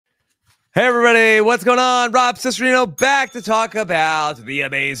Hey everybody, what's going on? Rob Cesternino back to talk about The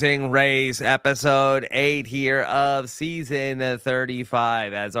Amazing Race, episode 8 here of season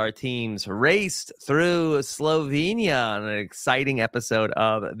 35 as our teams raced through Slovenia on an exciting episode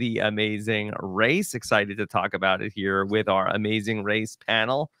of The Amazing Race. Excited to talk about it here with our Amazing Race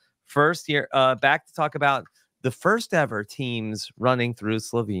panel. First here, back to talk about the first ever teams running through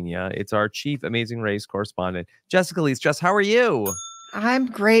Slovenia. It's our chief Amazing Race correspondent, Jessica Liese. Jess, how are you? I'm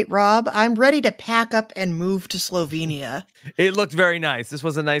great, Rob. I'm ready to pack up and move to Slovenia. It looked very nice. This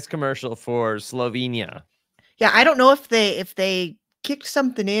was a nice commercial for Slovenia. Yeah, I don't know if they kicked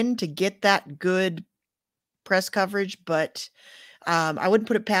something in to get that good press coverage, but I wouldn't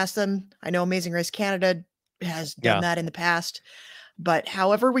put it past them. I know Amazing Race Canada has done that in the past, but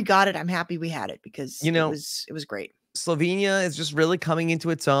however we got it, I'm happy we had it because it was great. Slovenia is just really coming into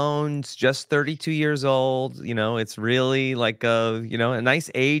its own. It's just 32 years old. It's really like a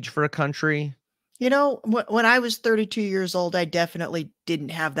nice age for a country. When I was 32 years old, I definitely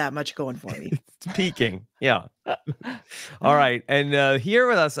didn't have that much going for me. It's peaking. Yeah. All right. And here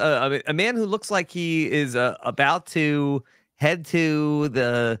with us, a man who looks like he is about to head to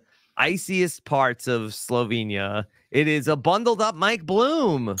the iciest parts of Slovenia. It is a bundled up Mike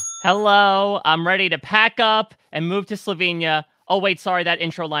Bloom. Hello, I'm ready to pack up and move to Slovenia. Oh, wait, sorry, that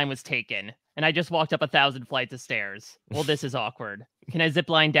intro line was taken. And I just walked up 1,000 flights of stairs. Well, this is awkward. Can I zip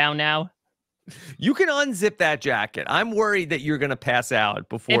line down now? You can unzip that jacket. I'm worried that you're going to pass out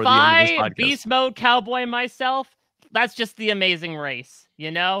before if the end of this podcast. If I beast mode cowboy myself, that's just The Amazing Race,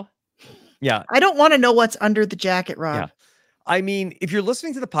 Yeah. I don't want to know what's under the jacket, Rob. Yeah. I mean, if you're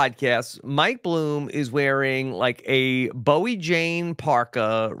listening to the podcast, Mike Bloom is wearing like a Bowie Jane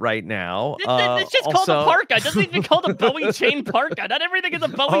parka right now. It's just called a parka. It doesn't even called a Bowie Jane parka. Not everything is a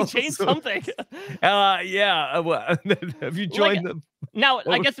Bowie Jane something. Yeah. Have you joined them? Now,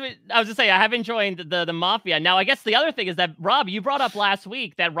 I guess I was going to say, I haven't joined the Mafia. Now, I guess the other thing is that, Rob, you brought up last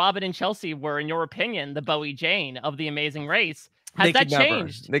week that Robin and Chelsea were, in your opinion, the Bowie Jane of The Amazing Race. Has that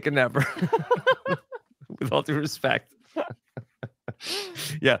changed? They can never. With all due respect.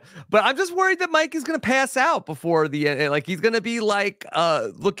 Yeah, but I'm just worried that Mike is going to pass out before the end. Like, he's going to be like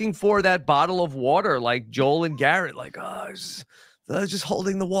looking for that bottle of water like Joel and Garrett. Like, just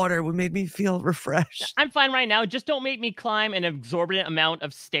holding the water would make me feel refreshed. I'm fine right now. Just don't make me climb an exorbitant amount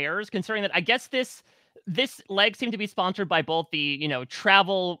of stairs, considering that I guess this leg seemed to be sponsored by both the,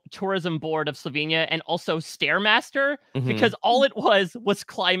 Travel Tourism Board of Slovenia and also Stairmaster, because all it was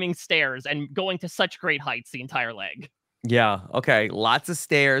climbing stairs and going to such great heights the entire leg. Yeah. Okay. Lots of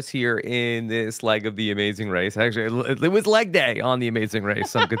stairs here in this leg of The Amazing Race. Actually, it was leg day on The Amazing Race,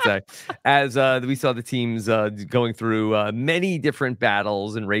 some could say, as we saw the teams going through many different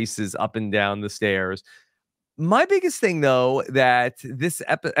battles and races up and down the stairs. My biggest thing, though, that this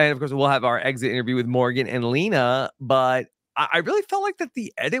episode, and of course, we'll have our exit interview with Morgan and Lena, but I really felt like that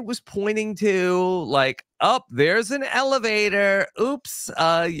the edit was pointing to like, there's an elevator. Oops.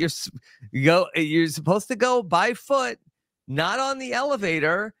 You're supposed to go by foot, not on the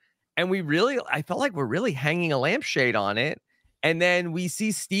elevator. And I felt like we're really hanging a lampshade on it. And then we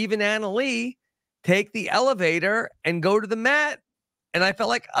see Steve and Annalee take the elevator and go to the mat. And I felt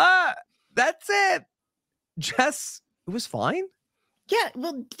like, that's it. Jess, it was fine. Yeah,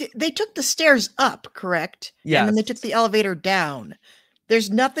 well, they took the stairs up, correct? Yeah. And then they took the elevator down. There's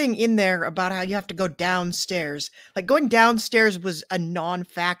nothing in there about how you have to go downstairs. Like, going downstairs was a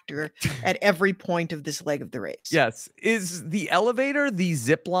non-factor at every point of this leg of the race. Yes. Is the elevator the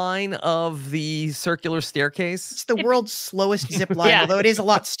zip line of the circular staircase? It's the world's slowest zip line, although it is a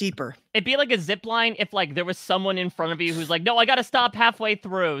lot steeper. It'd be like a zip line if, like, there was someone in front of you who's like, no, I got to stop halfway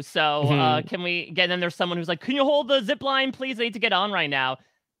through. So can we get, and then there's someone who's like, can you hold the zip line, please? I need to get on right now.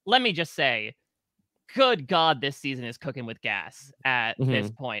 Let me just say, good God, this season is cooking with gas at this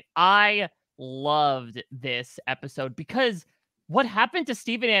point. I loved this episode because what happened to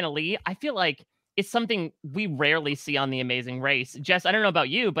Steve and Annalee, I feel like it's something we rarely see on The Amazing Race. Jess, I don't know about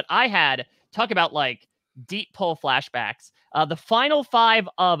you, but I had, talk about like deep pull flashbacks. The final 5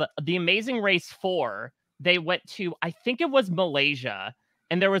 of The Amazing Race 4, they went to, I think it was Malaysia,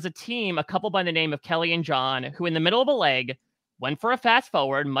 and there was a team, a couple by the name of Kelly and John, who in the middle of a leg went for a fast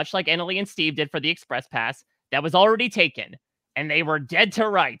forward, much like Annalee and Steve did for the Express Pass, that was already taken. And they were dead to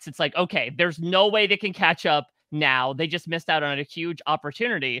rights. It's like, okay, there's no way they can catch up now. They just missed out on a huge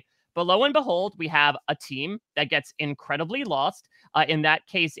opportunity. But lo and behold, we have a team that gets incredibly lost. In that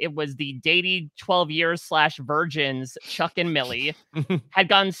case, it was the dating 12 years / virgins, Chuck and Millie, had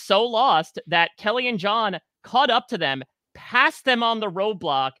gotten so lost that Kelly and John caught up to them, passed them on the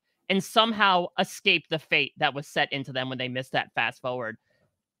roadblock, and somehow escaped the fate that was set into them when they missed that fast forward.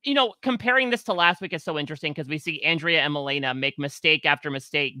 you know, comparing this to last week is so interesting because we see Andrea and Milena make mistake after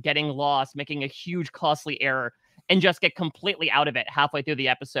mistake, getting lost, making a huge costly error, and just get completely out of it halfway through the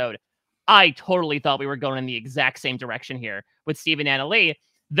episode. I totally thought we were going in the exact same direction here with Steve and Annalee.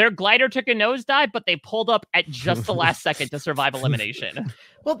 Their glider took a nosedive, but they pulled up at just the last second to survive elimination.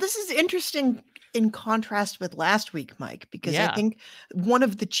 Well, this is interesting in contrast with last week, Mike, because I Yeah. think one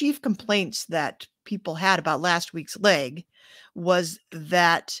of the chief complaints that people had about last week's leg was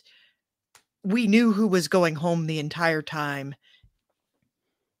that we knew who was going home the entire time,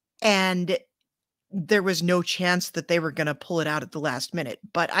 and there was no chance that they were going to pull it out at the last minute.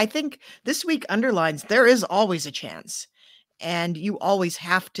 But I think this week underlines there is always a chance, and you always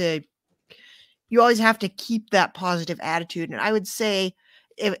have to keep that positive attitude. And I would say,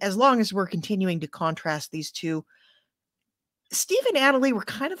 as long as we're continuing to contrast these two, Steve and Annalee were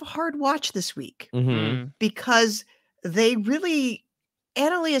kind of a hard watch this week because they really,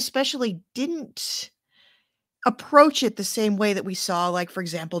 Annalee especially, didn't approach it the same way that we saw, like, for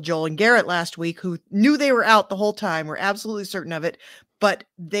example, Joel and Garrett last week, who knew they were out the whole time, were absolutely certain of it, but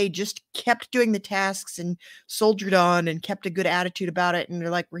they just kept doing the tasks and soldiered on and kept a good attitude about it. And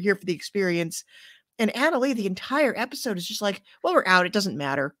they're like, we're here for the experience. And Annalee, the entire episode is just like, well, we're out. It doesn't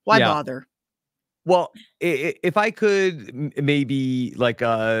matter. Why bother? Well, if I could maybe like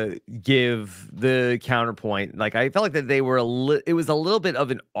give the counterpoint, like I felt like that they were it was a little bit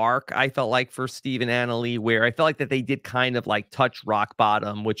of an arc. I felt like for Steve and Annalee, where I felt like that they did kind of like touch rock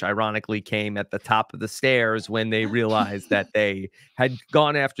bottom, which ironically came at the top of the stairs when they realized that they had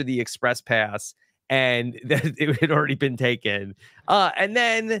gone after the express pass and that it had already been taken. And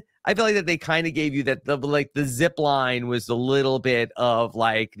then I feel like that they kind of gave you that the zip line was a little bit of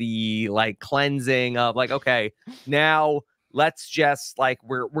like the cleansing of like, okay, now let's just like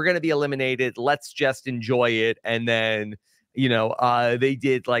we're gonna be eliminated. Let's just enjoy it. And then, you know, they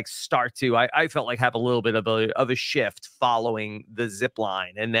did like start to I felt like have a little bit of a shift following the zip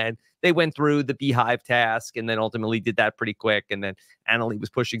line. And then they went through the beehive task and then ultimately did that pretty quick. And then Annalee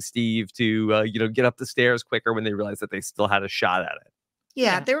was pushing Steve to get up the stairs quicker when they realized that they still had a shot at it.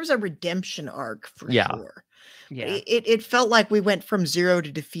 Yeah, there was a redemption arc for sure. Yeah. It felt like we went from 0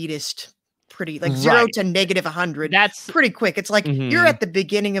 to defeatist pretty, like 0 to negative 100. That's pretty quick. It's like you're at the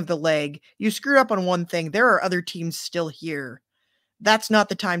beginning of the leg. You screwed up on one thing. There are other teams still here. That's not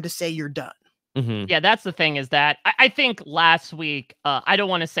the time to say you're done. Yeah, that's the thing is that I think last week, I don't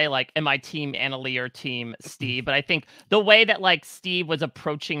want to say like, am I team Annalee or team Steve, but I think the way that like Steve was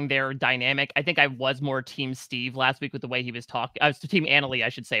approaching their dynamic, I think I was more team Steve last week with the way he was talking. I was team Annalee, I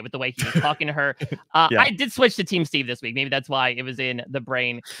should say, with the way he was talking to her. I did switch to team Steve this week. Maybe that's why it was in the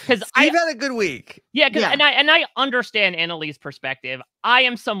brain. Because Steve had a good week. Yeah, and I understand Annalee's perspective. I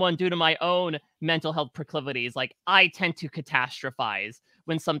am someone, due to my own mental health proclivities, like I tend to catastrophize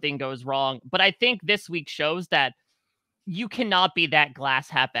when something goes wrong. But I think this week shows that you cannot be that glass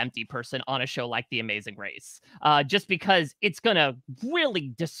half empty person on a show like The Amazing Race, just because it's going to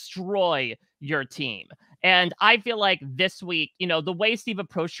really destroy your team. And I feel like this week, you know, the way Steve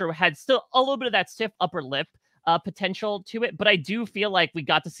approached her had still a little bit of that stiff upper lip potential to it. But I do feel like we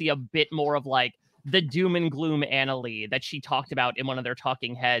got to see a bit more of like the doom and gloom Annalee that she talked about in one of their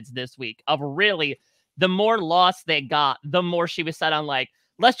talking heads this week, of really the more loss they got, the more she was set on like,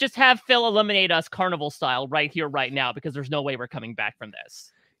 let's just have Phil eliminate us carnival style right here, right now, because there's no way we're coming back from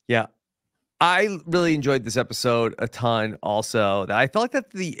this. Yeah. I really enjoyed this episode a ton also. I felt like that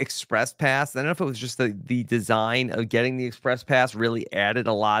the express pass, I don't know if it was just the design of getting the express pass really added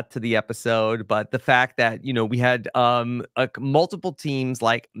a lot to the episode, but the fact that, you know, we had multiple teams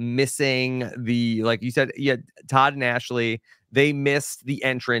like missing the, like you said, Todd and Ashley, they missed the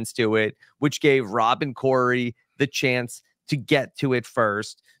entrance to it, which gave Rob and Corey the chance to get to it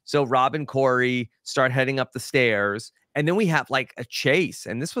first. So Rob and Corey start heading up the stairs. And then we have like a chase.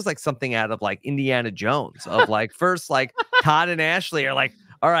 And this was like something out of like Indiana Jones of like first, like Todd and Ashley are like,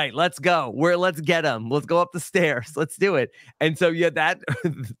 all right, let's go. Let's get them. Let's go up the stairs. Let's do it. And so, yeah, that,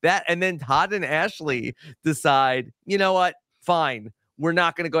 and then Todd and Ashley decide, you know what? Fine. We're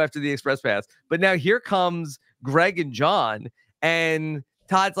not going to go after the express pass. But now here comes Greg and John, and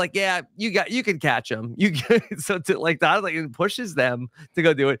Todd's like, yeah, you can catch him. So to like Todd like pushes them to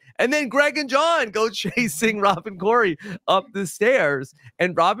go do it. And then Greg and John go chasing Rob and Corey up the stairs.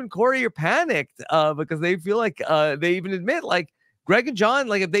 And Rob and Corey are panicked because they feel like they even admit like Greg and John,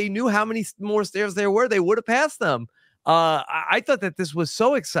 like if they knew how many more stairs there were, they would have passed them. I thought that this was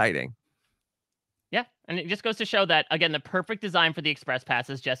so exciting. Yeah, and it just goes to show that, again, the perfect design for the express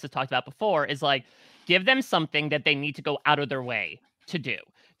passes, Jess has talked about before, is like give them something that they need to go out of their way to do.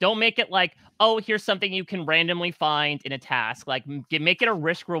 Don't make it like, oh, here's something you can randomly find in a task. Like, make it a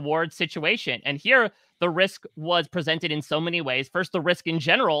risk-reward situation. And here, the risk was presented in so many ways. First, the risk in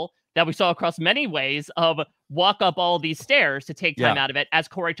general that we saw across many ways of walk up all these stairs to take time out of it. As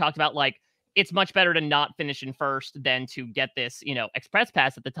Corey talked about, like, it's much better to not finish in first than to get this, express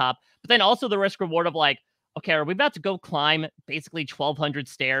pass at the top. But then also the risk reward of like, okay, are we about to go climb basically 1,200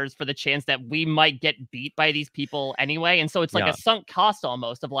 stairs for the chance that we might get beat by these people anyway? And so it's like a sunk cost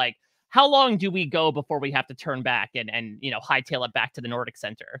almost of like, how long do we go before we have to turn back and hightail it back to the Nordic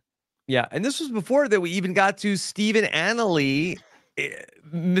Center? Yeah, and this was before that we even got to Steve and Annalie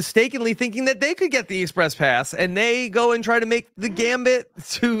mistakenly thinking that they could get the express pass, and they go and try to make the gambit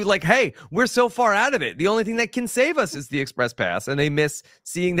to like, hey, we're so far out of it. The only thing that can save us is the express pass, and they miss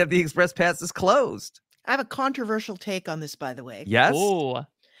seeing that the express pass is closed. I have a controversial take on this, by the way. Yes. Ooh.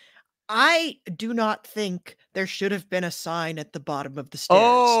 I do not think there should have been a sign at the bottom of the stairs.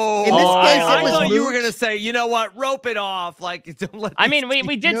 Oh, in this case, I it was thought you were moot. going to say, you know what, rope it off. Like, don't let. I mean,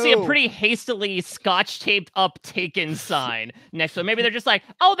 we did see a pretty hastily scotch taped up Taken sign next to it. Maybe they're just like,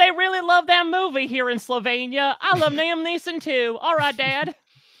 oh, they really love that movie here in Slovenia. I love Liam Neeson too. All right, Dad.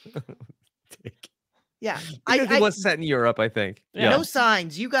 Yeah, because it was set in Europe, I think. Yeah. No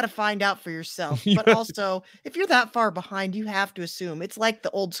signs. You got to find out for yourself. But also, if you're that far behind, you have to assume it's like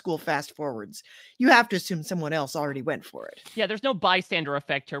the old school fast forwards. You have to assume someone else already went for it. Yeah, there's no bystander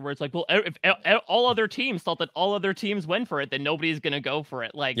effect here where it's like, well, if all other teams thought that all other teams went for it, then nobody's going to go for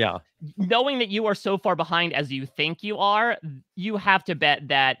it. Like, knowing that you are so far behind as you think you are, you have to bet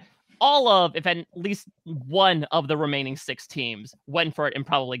that if at least one of the remaining 6 teams went for it and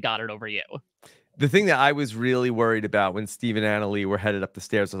probably got it over you. The thing that I was really worried about when Steve and Annalie were headed up the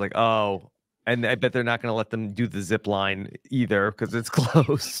stairs, I was like, oh, and I bet they're not going to let them do the zip line either because it's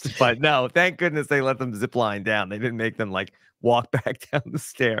closed. But no, thank goodness they let them zip line down. They didn't make them like walk back down the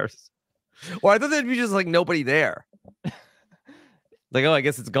stairs. Or I thought there'd be just like nobody there. Like, oh, I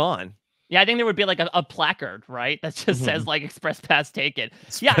guess it's gone. Yeah, I think there would be like a placard, right? That just says like express pass taken.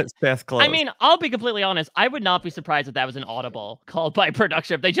 Express pass closed. I mean, I'll be completely honest. I would not be surprised if that was an audible called by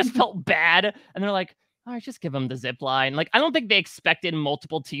production. If they just felt bad and they're like, all right, just give them the zip line. Like, I don't think they expected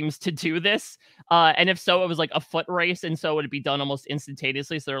multiple teams to do this. And if so, it was like a foot race. And so it would be done almost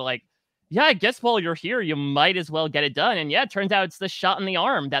instantaneously. So they're like, yeah, I guess while you're here, you might as well get it done. And yeah, it turns out it's the shot in the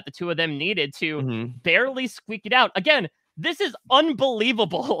arm that the two of them needed to barely squeak it out. Again, this is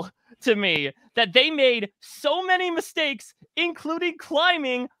unbelievable to me that they made so many mistakes, including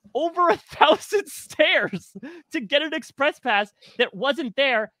climbing over 1,000 stairs to get an express pass that wasn't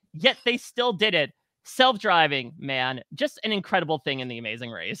there, yet they still did it. Self-driving, man, just an incredible thing in the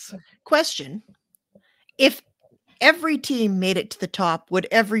Amazing Race. Question: if every team made it to the top, would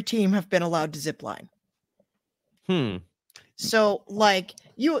every team have been allowed to zip line? So, like,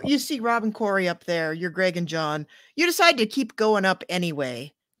 you see Rob and Corey up there, you're Greg and John, you decide to keep going up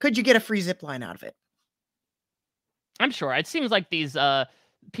anyway. Could you get a free zip line out of it? I'm sure. It seems like these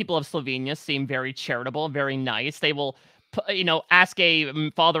people of Slovenia seem very charitable, very nice. They will, ask a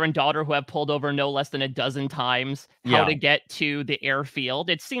father and daughter who have pulled over no less than a dozen times how to get to the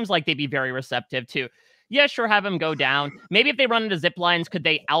airfield. It seems like they'd be very receptive to, yeah, sure, have them go down. Maybe if they run into zip lines, could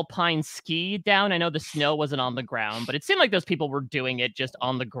they alpine ski down? I know the snow wasn't on the ground, but it seemed like those people were doing it just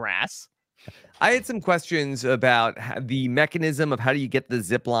on the grass. I had some questions about the mechanism of how do you get the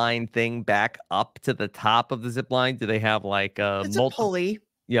zip line thing back up to the top of the zip line? Do they have like a pulley?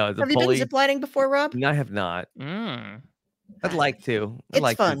 Yeah, it's have a pulley. You been ziplining before, Rob? No, I have not. I'd like to.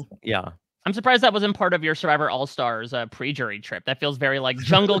 It's fun. Yeah. I'm surprised that wasn't part of your Survivor All-Stars pre-jury trip. That feels very like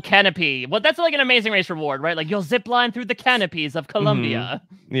jungle canopy. Well, that's like an Amazing Race reward, right? Like you'll zip line through the canopies of Colombia.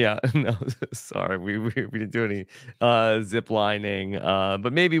 Yeah, no, sorry, we didn't do any zip lining.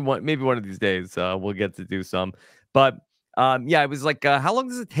 But maybe one of these days we'll get to do some. But yeah, it was like, how long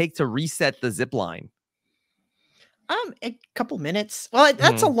does it take to reset the zip line? A couple minutes. Well,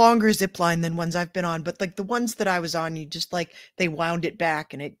 that's a longer zip line than ones I've been on, but like the ones that I was on, you just like they wound it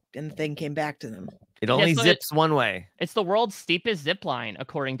back and the thing came back to them. It only zips one way. It's the world's steepest zip line,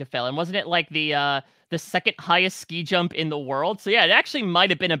 according to Phil. And wasn't it like the second highest ski jump in the world? So yeah, it actually might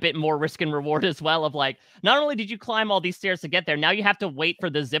have been a bit more risk and reward as well. Of like, not only did you climb all these stairs to get there, now you have to wait for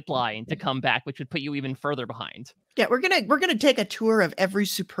the zip line to come back, which would put you even further behind. Yeah, we're gonna take a tour of every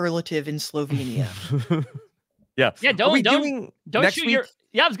superlative in Slovenia. Yeah. Don't shoot your.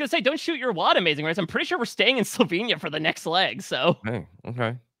 Yeah, I was gonna say, don't shoot your wad, Amazing Race. I'm pretty sure we're staying in Slovenia for the next leg. So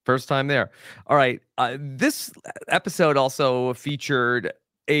okay. First time there. All right. This episode also featured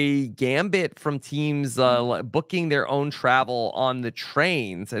a gambit from teams booking their own travel on the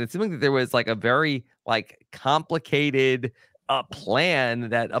trains, and it seemed like there was like a very like complicated a plan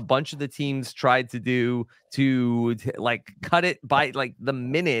that a bunch of the teams tried to do to like cut it by like the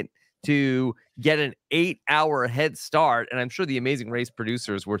minute to get an 8-hour head start. And I'm sure the Amazing Race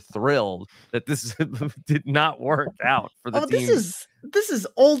producers were thrilled that this did not work out for the Oh, team. this is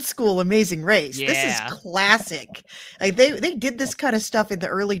old school Amazing Race. Yeah. This is classic. Like they did this kind of stuff in the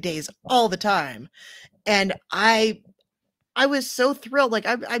early days all the time. And I was so thrilled. Like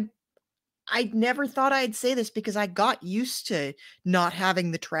I never thought I'd say this because I got used to not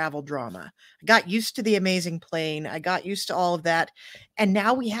having the travel drama. I got used to the amazing plane. I got used to all of that. And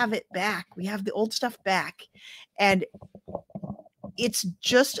now we have it back. We have the old stuff back. And it's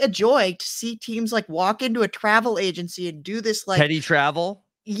just a joy to see teams like walk into a travel agency and do this like Petty travel.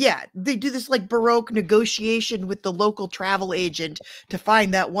 Yeah, they do this like Baroque negotiation with the local travel agent to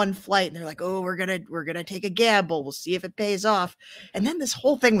find that one flight, and they're like, "Oh, we're gonna take a gamble. We'll see if it pays off." And then this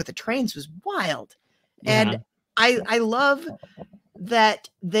whole thing with the trains was wild, and I love that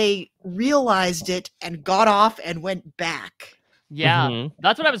they realized it and got off and went back. Yeah,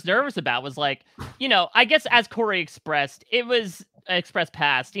 that's what I was nervous about. Was like, I guess as Corey expressed, it was expressed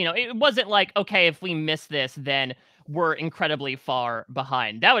past. It wasn't like, okay, if we miss this, then we're incredibly far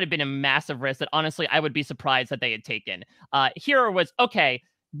behind. That would have been a massive risk that honestly I would be surprised that they had taken. Here was, okay,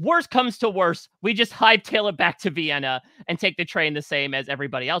 worst comes to worst, we just hightail it back to Vienna and take the train the same as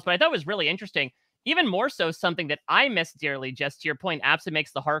everybody else. But I thought it was really interesting, even more so something that I miss dearly, just to your point, absolutely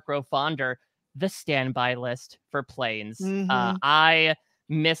makes the heart grow fonder, the standby list for planes. I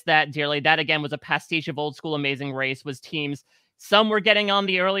miss that dearly. That again was a pastiche of old school Amazing Race, was teams, some were getting on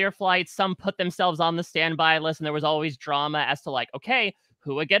the earlier flights, some put themselves on the standby list, and there was always drama as to like, okay,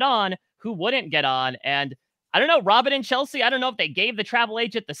 who would get on, who wouldn't get on. And I don't know, Robin and Chelsea, I don't know if they gave the travel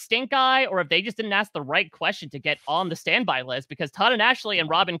agent the stink eye or if they just didn't ask the right question to get on the standby list, because Todd and Ashley and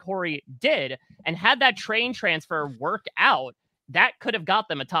Rob and Corey did, and had that train transfer work out, that could have got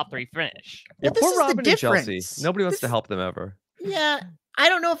them a top 3 finish. Well, this poor is Robin the and Chelsea. difference. Nobody wants to help them ever. Yeah, I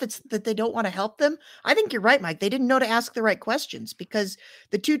don't know if it's that they don't want to help them. I think you're right, Mike. They didn't know to ask the right questions, because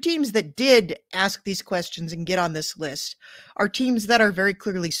the two teams that did ask these questions and get on this list are teams that are very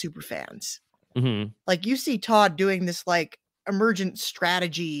clearly super fans. Like you see Todd doing this like emergent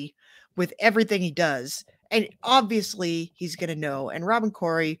strategy with everything he does, and obviously he's going to know. And Rob and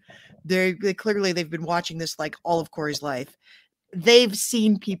Corey, they clearly they've been watching this like all of Corey's life. They've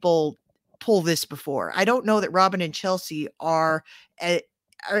seen people pull this before. I don't know that Robin and Chelsea are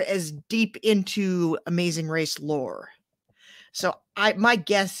as deep into Amazing Race lore. So my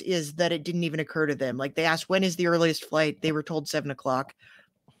guess is that it didn't even occur to them. Like they asked, when is the earliest flight? They were told 7 o'clock.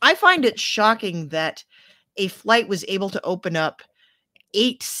 I find it shocking that a flight was able to open up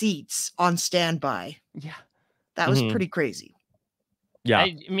 8 seats on standby. Yeah. That was pretty crazy. Yeah.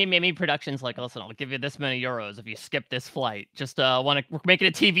 Maybe production's like, listen, I'll give you this many euros if you skip this flight. Just we're making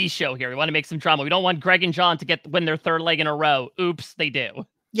a TV show here. We want to make some drama. We don't want Greg and John to win their 3rd leg in a row. Oops, they do.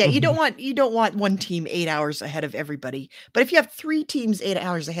 Yeah, you don't want one team 8 hours ahead of everybody. But if you have 3 teams 8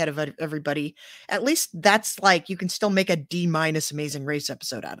 hours ahead of everybody, at least that's like you can still make a D- Amazing Race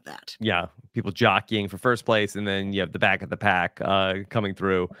episode out of that. Yeah, people jockeying for first place, and then you have the back of the pack coming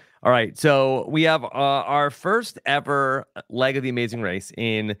through. All right, so we have our first ever leg of the Amazing Race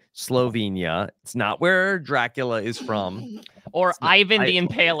in Slovenia. It's not where Dracula is from. Or Ivan the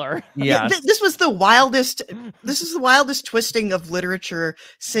Impaler. Yeah, this was the wildest. This is the wildest twisting of literature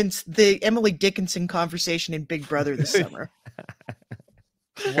since the Emily Dickinson conversation in Big Brother this summer.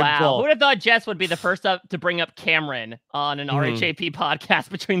 Wow, Cool. who would have thought Jess would be the first up to bring up Cameron on an RHAP podcast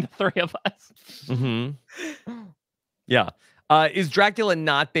between the 3 of us? Yeah. Is Dracula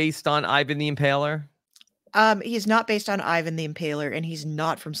not based on Ivan the Impaler? He's not based on Ivan the Impaler, and he's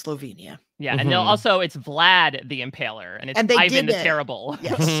not from Slovenia. Yeah, and also it's Vlad the Impaler, and it's Ivan the Terrible.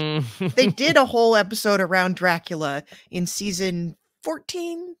 Yes. They did a whole episode around Dracula in season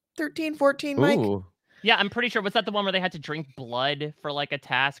 13, 14, Mike. Ooh. Yeah, I'm pretty sure. Was that the one where they had to drink blood for like a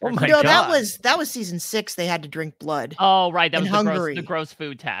task? Oh my No, God. that was season 6. They had to drink blood. Oh, right. That in was Hungary. the gross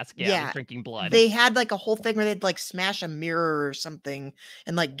food task. Yeah, drinking blood. They had like a whole thing where they'd like smash a mirror or something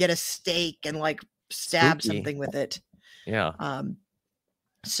and like get a steak and like stab Spooky. something with it. Yeah.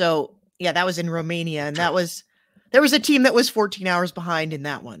 So yeah, that was in Romania, and there was a team that was 14 hours behind in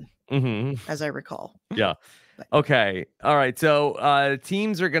that one, as I recall. Yeah. Okay. All right. So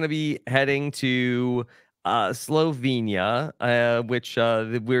teams are going to be heading to Slovenia, which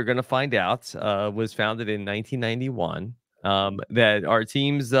we're going to find out was founded in 1991. That our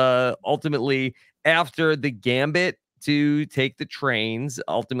teams ultimately, after the gambit to take the trains,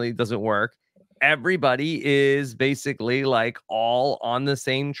 ultimately doesn't work. Everybody is basically like all on the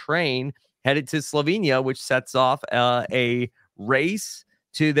same train headed to Slovenia, which sets off a race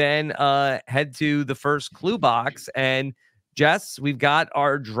to then head to the first clue box. And Jess, we've got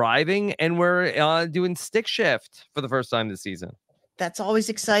our driving and we're doing stick shift for the first time this season. That's always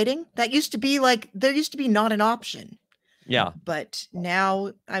exciting. That used to be there used to be not an option. Yeah. But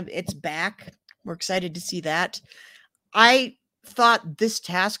now it's back. We're excited to see that. I thought this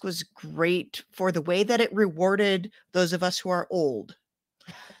task was great for the way that it rewarded those of us who are old.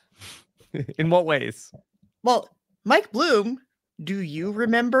 In what ways? Well, Mike Bloom, do you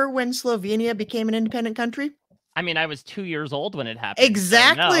remember when Slovenia became an independent country? I mean, I was 2 years old when it happened.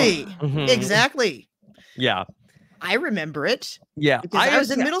 Exactly. So no. Exactly. Yeah. I remember it. Yeah. Because I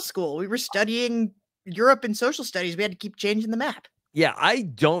was in middle school. We were studying Europe and social studies. We had to keep changing the map. Yeah, I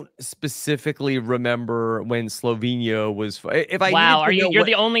don't specifically remember when Slovenia was. If I wow, you're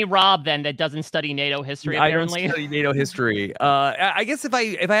the only Rob then that doesn't study NATO history? Apparently, I don't study NATO history. I guess if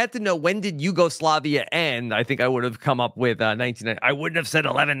I had to know when did Yugoslavia end, I think I would have come up with 1990. I wouldn't have said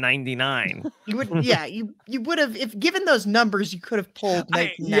 1199. You would, yeah, you would have, if given those numbers, you could have pulled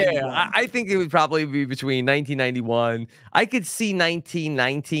 1991. I think it would probably be between 1991. I could see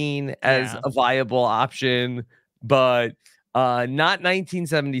 1919 as a viable option, but not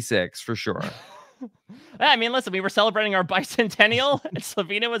 1976 for sure. I mean, listen, we were celebrating our bicentennial and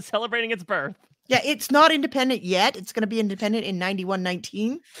Slovenia was celebrating its birth. Yeah, it's not independent yet. It's going to be independent in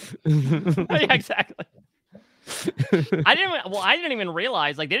 91-19. Yeah, exactly. I didn't even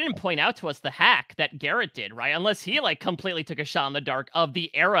realize, like, they didn't point out to us the hack that Garrett did, right? Unless he, like, completely took a shot in the dark of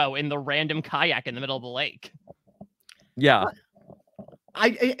the arrow in the random kayak in the middle of the lake. Yeah.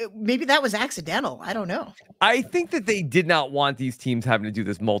 Maybe that was accidental. I don't know. I think that they did not want these teams having to do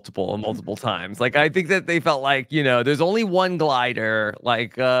this multiple times. Like, I think that they felt like, there's only one glider.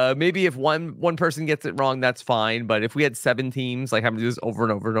 Like, maybe if one person gets it wrong, that's fine. But if we had 7 teams, like, having to do this over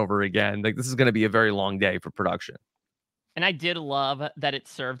and over and over again, like, this is going to be a very long day for production. And I did love that it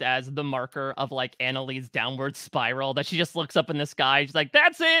served as the marker of, like, Annalie's downward spiral, that she just looks up in the sky. She's like,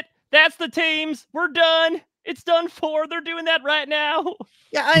 that's it. That's the teams. We're done. It's done for. They're doing that right now.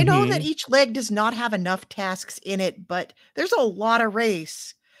 Yeah, I know that each leg does not have enough tasks in it, but there's a lot of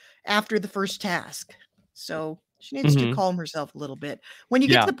race after the first task. So she needs to calm herself a little bit. When you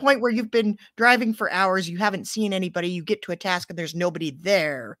get to the point where you've been driving for hours, you haven't seen anybody, you get to a task and there's nobody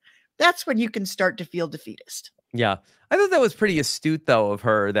there, that's when you can start to feel defeatist. Yeah. I thought that was pretty astute, though, of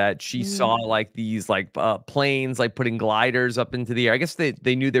her, that she saw like these planes like putting gliders up into the air. I guess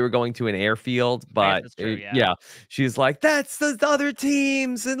they knew they were going to an airfield, but true, she's like, that's the other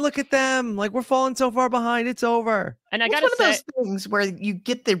teams, and look at them, like, we're falling so far behind, it's over. And I gotta say, one of those things where you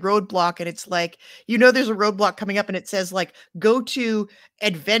get the roadblock and it's like, there's a roadblock coming up and it says like, go to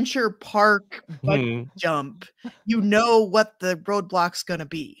Adventure Park jump. You know what the roadblock's gonna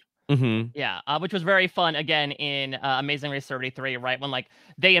be. Yeah, which was very fun again in Amazing Race 33, right? When like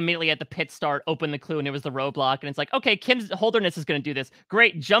they immediately at the pit start opened the clue and it was the roadblock, and it's like, okay, Kim's Holderness is going to do this.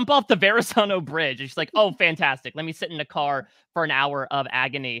 Great, jump off the Verrazano Bridge. And she's like, oh, fantastic. Let me sit in a car for an hour of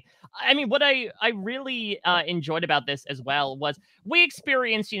agony. I mean, what I really enjoyed about this as well was we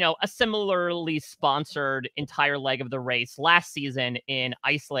experienced, a similarly sponsored entire leg of the race last season in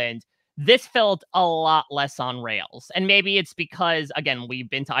Iceland. This felt a lot less on rails. And maybe it's because, again, we've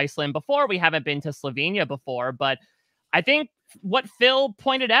been to Iceland before. We haven't been to Slovenia before. But I think what Phil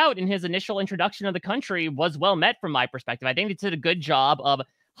pointed out in his initial introduction of the country was well met from my perspective. I think he did a good job of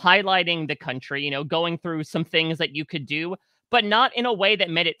highlighting the country, going through some things that you could do, but not in a way that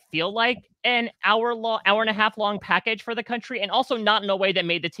made it feel like an hour and a half long package for the country. And also not in a way that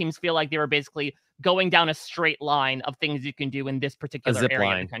made the teams feel like they were basically going down a straight line of things you can do in this particular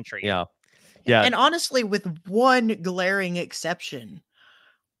area of the country. Yeah. And honestly, with one glaring exception,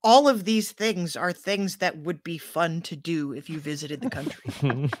 all of these things are things that would be fun to do if you visited the country.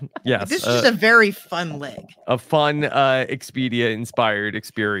 Yes. This is just a very fun leg. A fun Expedia-inspired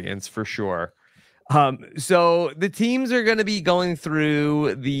experience for sure. So the teams are going to be going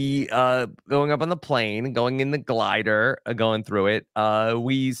through the going up on the plane, going in the glider, going through it.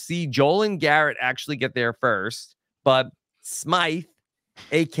 We see Joel and Garrett actually get there first, but Smythe,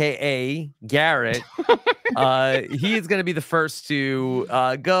 aka Garrett, he is going to be the first to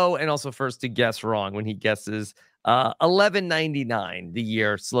go and also first to guess wrong when he guesses 1199, the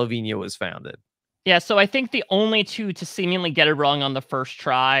year Slovenia was founded. Yeah, so I think the only two to seemingly get it wrong on the first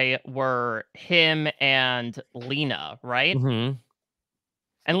try were him and Lena, right? And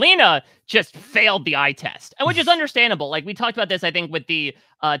Lena just failed the eye test, and which is understandable. Like, we talked about this, I think, with the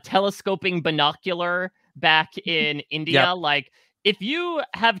telescoping binocular back in India. Yep. Like, if you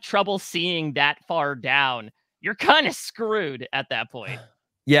have trouble seeing that far down, you're kind of screwed at that point.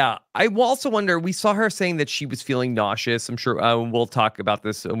 Yeah, I also wonder. We saw her saying that she was feeling nauseous. I'm sure we'll talk about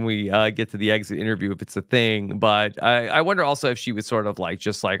this when we get to the exit interview if it's a thing. But I wonder also if she was sort of like,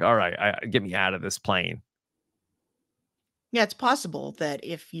 just like, all right, get me out of this plane. Yeah, it's possible that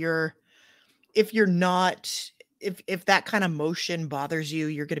if you're not if that kind of motion bothers you,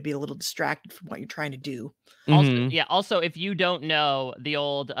 you're going to be a little distracted from what you're trying to do. Also, Mhm. yeah, also if you don't know the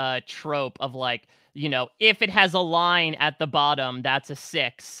old trope of like, if it has a line at the bottom, that's a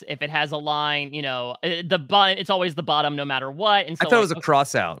 6. If it has a line, the bottom, it's always the bottom no matter what. And I so thought it like, was a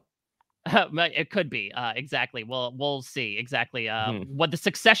cross out. it could be exactly. We'll see exactly Mhm. what the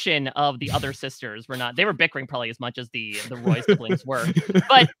succession of the other sisters were. Not they were bickering probably as much as the Roy siblings were,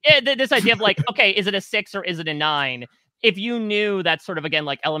 but this idea of like, okay, is it a 6 or is it a 9? If you knew that sort of, again,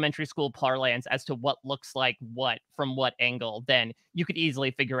 like elementary school parlance as to what looks like what from what angle, then you could easily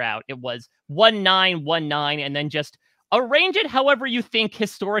figure out it was 1-9-1-9, and then just arrange it however you think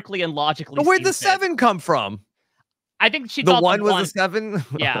historically and logically. But where'd the sees fit. 7 come from? I think she The thought the 1 was one. a 7.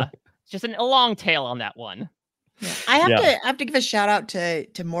 Yeah, just a long tail on that one. Yeah. I Yeah. have to give a shout out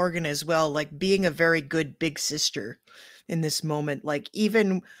to Morgan as well, like being a very good big sister in this moment. Like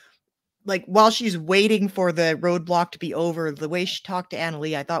even like while she's waiting for the roadblock to be over, the way she talked to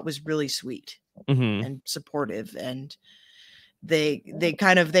Annalie, I thought was really sweet Mhm. and supportive. And they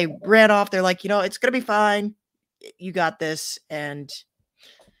ran off. They're like, it's gonna be fine. You got this. And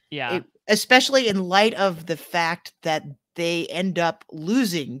Yeah. especially in light of the fact that they end up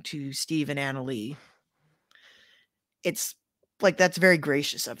losing to Steve and Annalie. It's like, that's very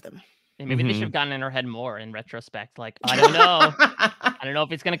gracious of them. And maybe they should have Mhm. gotten in her head more in retrospect. Like, I don't know. I don't know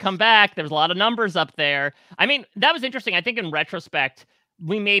if it's going to come back. There's a lot of numbers up there. I mean, that was interesting. I think in retrospect,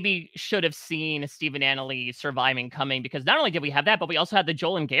 we maybe should have seen Steve and Annalie surviving coming, because not only did we have that, but we also had the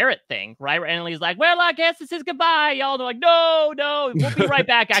Joel and Garrett thing, right? Where Annalie's like, well, I guess this is goodbye. Y'all are like, no, we'll be right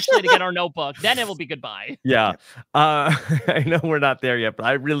back actually to get our notebook. Then it will be goodbye. Yeah. I know we're not there yet, but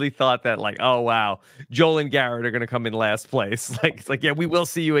I really thought that, like, oh wow, Joel and Garrett are gonna come in last place. Like, it's like, yeah, we will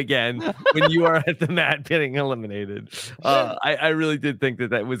see you again when you are at the mat getting eliminated. I really did think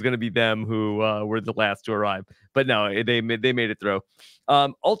that was gonna be them who were the last to arrive, but no, they made it through.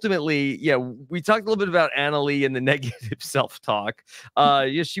 Ultimately, yeah, we talked a little bit about Annalie and the negative self-talk.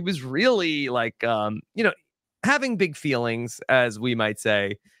 Yeah, she was really like, having big feelings, as we might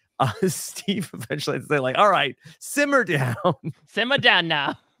say. Steve eventually had to say, like, all right, simmer down. Simmer down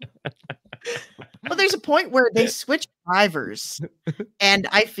now. Well, there's a point where they switch drivers, and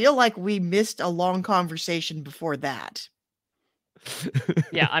I feel like we missed a long conversation before that.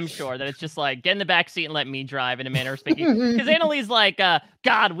 Yeah, I'm sure that it's just like, get in the back seat and let me drive, in a manner of speaking. Because Annalie's like,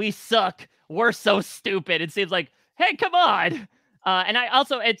 God, we suck. We're so stupid. It seems like, hey, come on. And I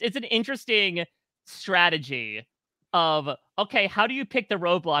also, it's an interesting strategy of, okay, how do you pick the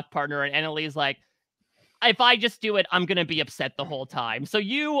roadblock partner? And Annalie's like, if I just do it, I'm going to be upset the whole time. So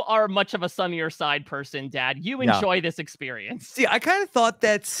you are much of a sunnier side person, Dad. You Yeah. enjoy this experience. See, I kind of thought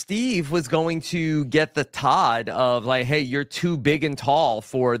that Steve was going to get the Todd of like, hey, you're too big and tall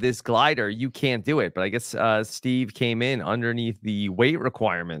for this glider. You can't do it. But I guess Steve came in underneath the weight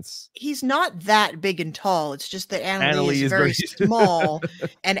requirements. He's not that big and tall. It's just that Annalie Annalie is very small,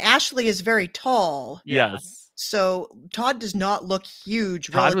 and Ashley is very tall. Yeah. Yes. So Todd does not look huge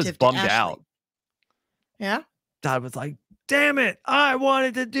Todd was relative bummed to Ashley. out. Yeah. Todd was like, damn it, I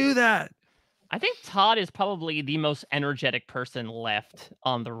wanted to do that. I think Todd is probably the most energetic person left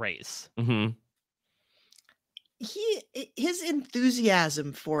on the race. Mm-hmm. His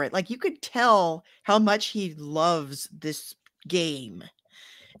enthusiasm for it, like you could tell how much he loves this game.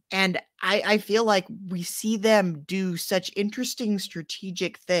 And I feel like we see them do such interesting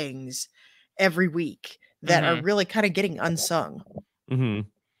strategic things every week that are really kind of getting unsung. Mm-hmm.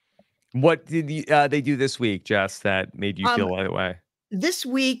 What did they do this week, Jess, that made you feel that way? This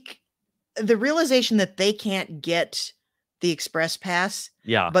week, the realization that they can't get the express pass,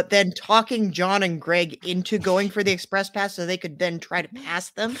 but then talking John and Greg into going for the express pass so they could then try to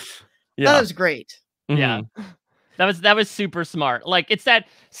pass them. That was great. Yeah. That was super smart. Like, it's that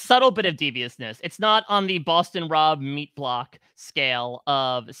subtle bit of deviousness. It's not on the Boston Rob meat block scale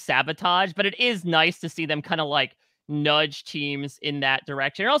of sabotage, but it is nice to see them kind of like nudge teams in that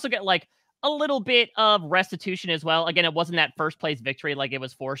direction. And also get like a little bit of restitution as well. Again, it wasn't that first place victory like it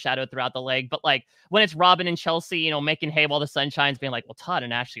was foreshadowed throughout the leg, but like when it's Robin and Chelsea, making hay while the sun shines, being like, well, Todd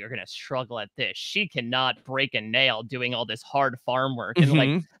and Ashley are going to struggle at this. She cannot break a nail doing all this hard farm work. And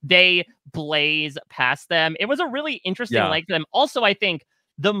like they blaze past them. It was a really interesting leg to them. Also, I think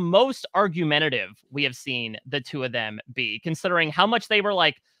the most argumentative we have seen the two of them be, considering how much they were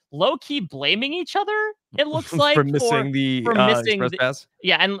like low-key blaming each other It looks like for missing the express pass.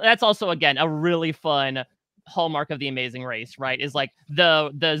 yeah, and that's also again a really fun hallmark of the Amazing Race, right? Is like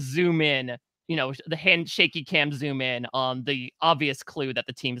the zoom in, the hand shaky cam zoom in on the obvious clue that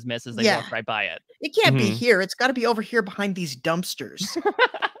the teams miss as they walk right by it. It can't be here. It's got to be over here behind these dumpsters.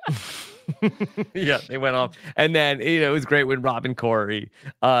 Yeah, they went off. And then, it was great when Rob and Corey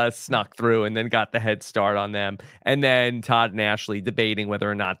snuck through and then got the head start on them. And then Todd and Ashley debating whether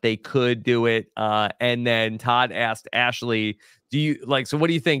or not they could do it. And then Todd asked Ashley, so what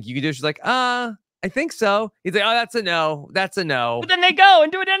do you think? You could do it? She's like, I think so. He's like, oh, that's a no. That's a no. But then they go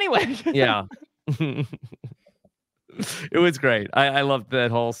and do it anyway. Yeah. It was great. I loved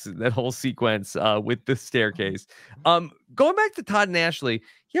that whole sequence with the staircase. Going back to Todd and Ashley,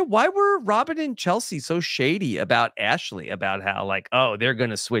 why were Robin and Chelsea so shady about Ashley, about how like, oh, they're going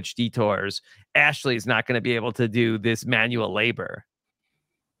to switch detours. Ashley's not going to be able to do this manual labor.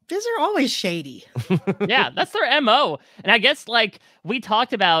 These are always shady. Yeah, that's their MO. And I guess like we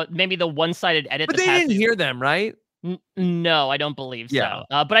talked about maybe the one-sided edit. But they didn't hear them, right? No, I don't believe so.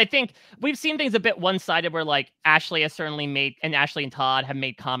 But I think we've seen things a bit one-sided where like Ashley and Todd have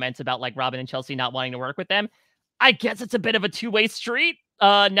made comments about like Robin and Chelsea not wanting to work with them. I guess it's a bit of a two-way street.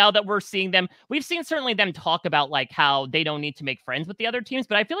 Now that we're seeing them, we've seen certainly them talk about like how they don't need to make friends with the other teams,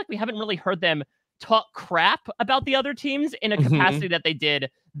 but I feel like we haven't really heard them talk crap about the other teams in a capacity that they did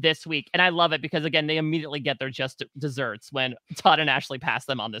this week. And I love it because again, they immediately get their just desserts when Todd and Ashley pass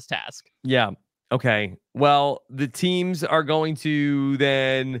them on this task. Yeah. Okay. Well, the teams are going to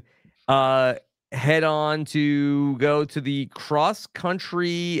then head on to go to the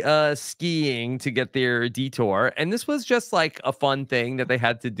cross-country skiing to get their detour. And this was just like a fun thing that they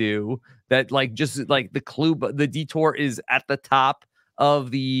had to do, that like just like the clue, but the detour is at the top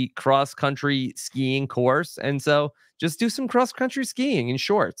of the cross-country skiing course. And so just do some cross-country skiing in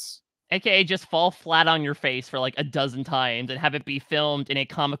shorts. AKA just fall flat on your face for like a dozen times and have it be filmed in a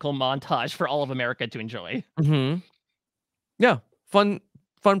comical montage for all of America to enjoy. Yeah. Fun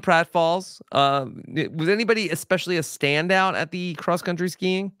pratfalls. Was anybody especially a standout at the cross-country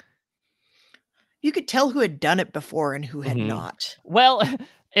skiing? You could tell who had done it before and who had not. Well,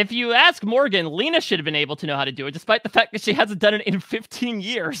 if you ask Morgan, Lena should have been able to know how to do it, despite the fact that she hasn't done it in 15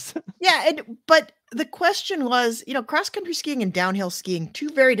 years. Yeah, but the question was, cross-country skiing and downhill skiing, two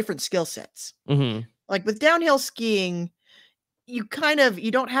very different skill sets. Like with downhill skiing, you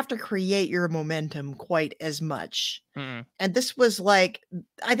don't have to create your momentum quite as much. And this was like,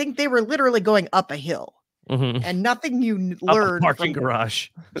 I think they were literally going up a hill. And nothing you learn parking garage.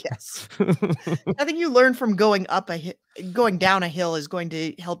 Yes. Nothing you learn from going down a hill is going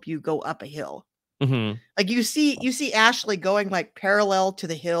to help you go up a hill. Like you see Ashley going like parallel to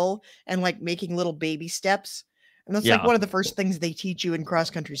the hill and like making little baby steps. And that's like one of the first things they teach you in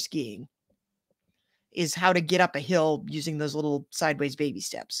cross-country skiing is how to get up a hill using those little sideways baby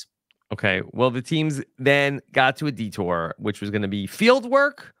steps. Okay. Well, the teams then got to a detour, which was going to be field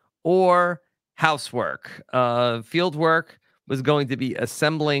work or housework. Field work was going to be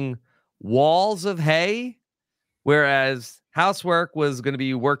assembling walls of hay, whereas housework was going to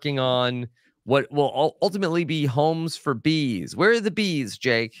be working on what will ultimately be homes for bees. Where are the bees,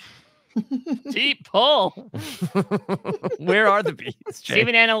 Jake? Deep pull. Where are the bees, Jake?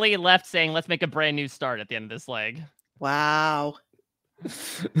 Stephen and Annalee left saying, let's make a brand new start at the end of this leg. Wow.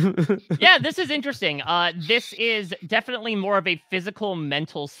 Yeah, this is interesting. This is definitely more of a physical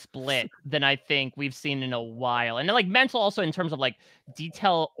mental split than I think we've seen in a while. And like mental also in terms of like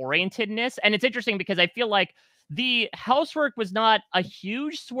detail orientedness. And it's interesting because I feel like the housework was not a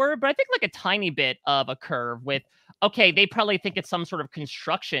huge swerve, but I think like a tiny bit of a curve with, okay, they probably think it's some sort of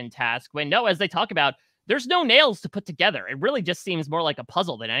construction task when no, as they talk about, there's no nails to put together. It really just seems more like a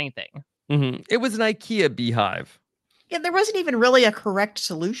puzzle than anything. It was an IKEA beehive. Yeah, there wasn't even really a correct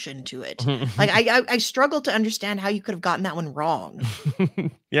solution to it. Like I struggled to understand how you could have gotten that one wrong.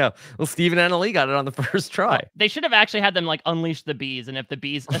 Yeah. Well, Steve and Annalee got it on the first try. They should have actually had them like unleash the bees, and if the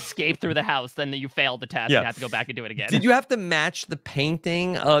bees escape through the house, then you failed the task and have to go back and do it again. Did you have to match the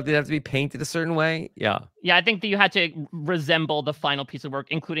painting? Did it have to be painted a certain way? Yeah. Yeah, I think that you had to resemble the final piece of work,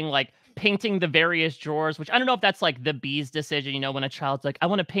 including like painting the various drawers, which I don't know if that's like the bees' decision, when a child's like, I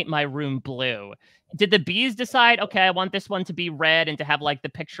want to paint my room blue. Did the bees decide, okay, I want this one to be red and to have like the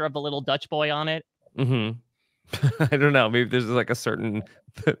picture of the little Dutch boy on it? I don't know. Maybe there's like a certain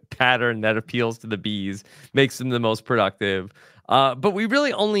pattern that appeals to the bees, makes them the most productive. But we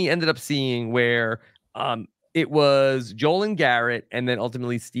really only ended up seeing where it was Joel and Garrett and then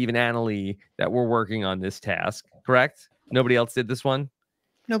ultimately Steve and Annalee that were working on this task, correct? Nobody else did this one?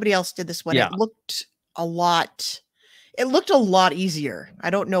 Nobody else did this one. Yeah. It looked a lot. it looked a lot easier. I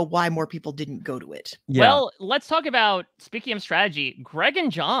don't know why more people didn't go to it. Yeah. Well, let's talk about, speaking of strategy, Greg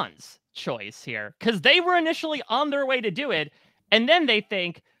and John's choice here, because they were initially on their way to do it, and then they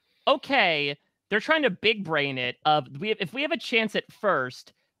think, okay, they're trying to big brain it. If we have a chance at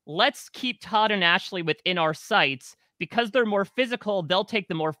first, let's keep Todd and Ashley within our sights. Because they're more physical, they'll take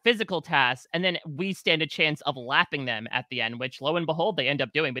the more physical tasks, and then we stand a chance of lapping them at the end, which lo and behold, they end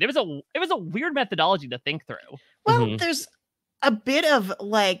up doing. But it was a weird methodology to think through. Well, there's a bit of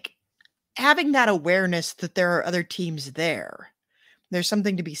like having that awareness that there are other teams there. There's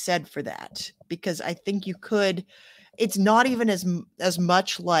something to be said for that, because I think you could, it's not even as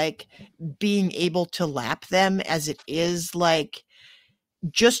much like being able to lap them as it is like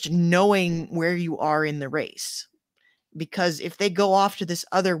just knowing where you are in the race. Because if they go off to this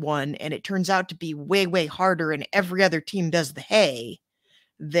other one and it turns out to be way, way harder and every other team does the hay,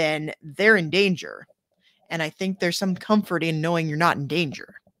 then they're in danger. And I think there's some comfort in knowing you're not in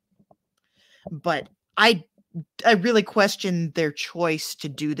danger. But I really question their choice to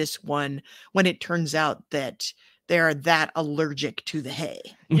do this one when it turns out that they're that allergic to the hay.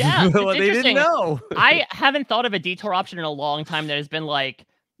 Yeah, well, they didn't know. I haven't thought of a detour option in a long time that has been like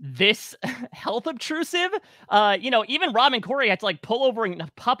this health obtrusive. Even Rob and Corey had to like pull over and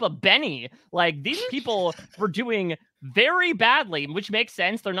pop a Benny. Like these people were doing very badly, which makes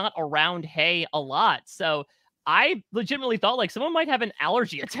sense. They're not around hay a lot. So I legitimately thought like someone might have an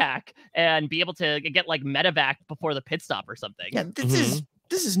allergy attack and be able to get like medevac before the pit stop or something. Yeah,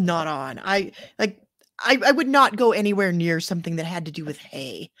 this is not on. I would not go anywhere near something that had to do with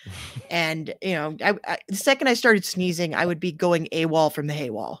hay. And, the second I started sneezing, I would be going AWOL from the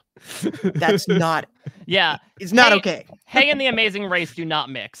hay wall. That's not. Yeah. It's not okay. Hay and the Amazing Race do not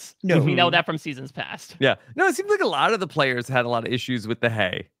mix. No. We know that from seasons past. Yeah. No, it seems like a lot of the players had a lot of issues with the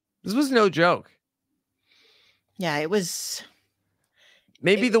hay. This was no joke. Yeah, it was.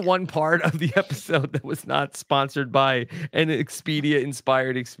 Maybe the one part of the episode that was not sponsored by an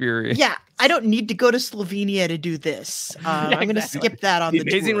Expedia-inspired experience. Yeah, I don't need to go to Slovenia to do this. I'm going to skip that on the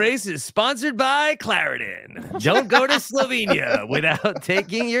Amazing tour. Race is sponsored by Claritin. Don't go to Slovenia without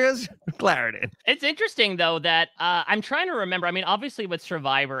taking your Claritin. It's interesting, though, that I'm trying to remember. I mean, obviously with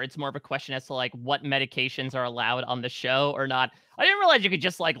Survivor, it's more of a question as to like what medications are allowed on the show or not. I didn't realize you could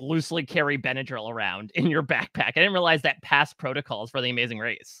just like loosely carry Benadryl around in your backpack. I didn't realize that past protocols for the Amazing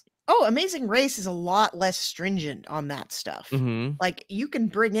Race. Oh, Amazing Race is a lot less stringent on that stuff. Like you can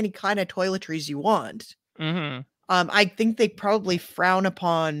bring any kind of toiletries you want. I think they probably frown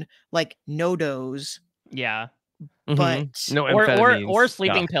upon like no-dos. Yeah. But no or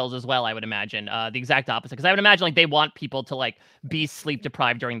sleeping pills as well, I would imagine. The exact opposite. Because I would imagine like they want people to like be sleep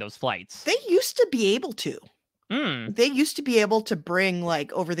deprived during those flights. They used to be able to. They used to be able to bring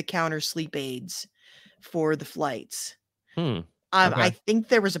like over-the-counter sleep aids for the flights. I think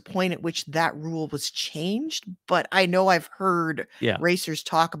there was a point at which that rule was changed, but I know I've heard racers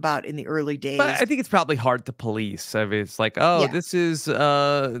talk about in the early days. But I think it's probably hard to police. I mean, it's like, this is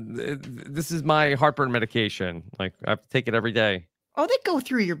my heartburn medication. Like I have to take it every day. Oh, they go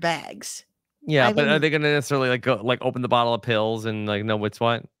through your bags. Yeah, but are they going to necessarily like go like open the bottle of pills and like know what's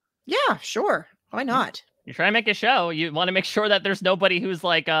what? Yeah, sure. Why not? You're trying to make a show. You want to make sure that there's nobody who's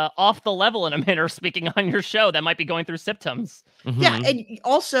like off the level in a minute or speaking on your show that might be going through symptoms. Yeah, and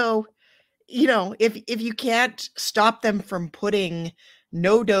also, if you can't stop them from putting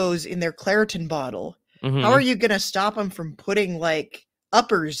no-dos in their Claritin bottle, how are you going to stop them from putting like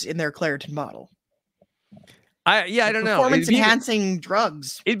uppers in their Claritin bottle? I don't know. Performance-enhancing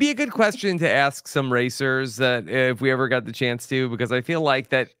drugs. It'd be a good question to ask some racers that if we ever got the chance to, because I feel like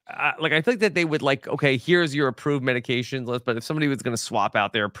that, I think that they would like, okay, here's your approved medication list, but if somebody was going to swap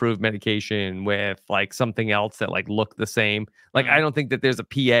out their approved medication with like something else that like looked the same, like I don't think that there's a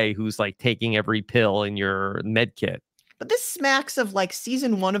PA who's like taking every pill in your med kit. But this smacks of like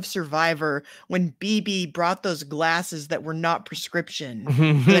season 1 of Survivor when BB brought those glasses that were not prescription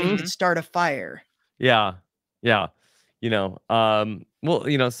so that he could start a fire. Yeah. Some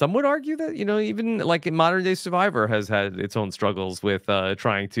would argue that, even like in modern day Survivor has had its own struggles with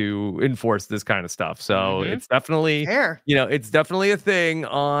trying to enforce this kind of stuff. So it's definitely, it's definitely a thing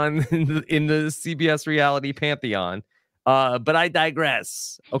in the CBS reality pantheon. But I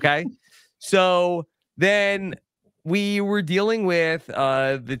digress. Okay. So then we were dealing with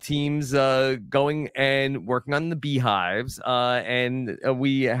the teams going and working on the beehives, and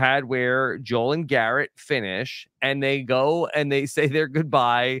we had where Joel and Garrett finish, and they go and they say their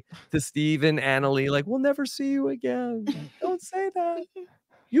goodbye to Steve and Annalie, like, we'll never see you again. Don't say that.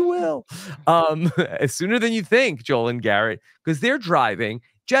 You will. Sooner than you think, Joel and Garrett, because they're driving.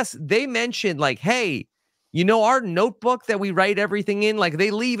 Jess, they mentioned like, hey, you know, our notebook that we write everything in, like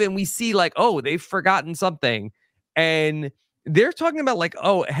they leave and we see like, oh, they've forgotten something. And they're talking about like,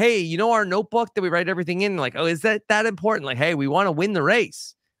 oh, hey, you know, our notebook that we write everything in, like, oh, is that important? Like, hey, we want to win the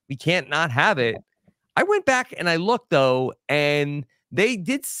race. We can't not have it. I went back and I looked though, and they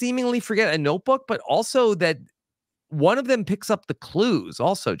did seemingly forget a notebook, but also that one of them picks up the clues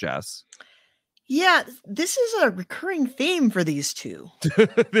also, Jess. Yeah, this is a recurring theme for these two.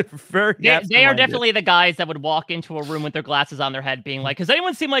 They're very they are definitely the guys that would walk into a room with their glasses on their head being like, has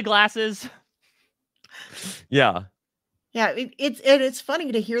anyone seen my glasses? Yeah. Yeah, it's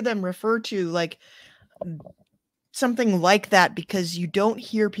funny to hear them refer to like something like that because you don't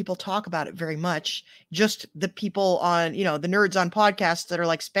hear people talk about it very much. Just the people on, you know, the nerds on podcasts that are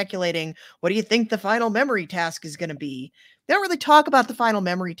like speculating, what do you think the final memory task is going to be? They don't really talk about the final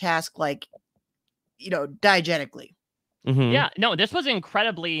memory task like, you know, diegetically. Mm-hmm. Yeah, no, this was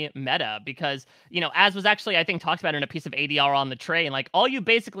incredibly meta because, you know, as was actually, I think, talked about in a piece of ADR on the train, like all you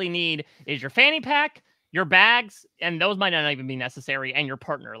basically need is your fanny pack, your bags, and those might not even be necessary, and your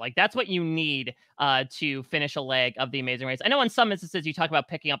partner. Like that's what you need to finish a leg of the Amazing Race. I know in some instances you talk about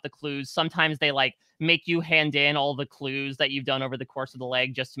picking up the clues. Sometimes they like make you hand in all the clues that you've done over the course of the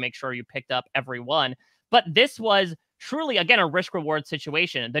leg just to make sure you picked up every one. But this was truly, again, a risk reward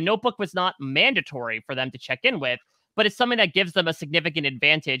situation. The notebook was not mandatory for them to check in with, but it's something that gives them a significant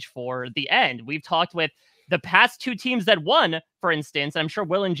advantage for the end. We've talked with the past two teams that won, for instance, and I'm sure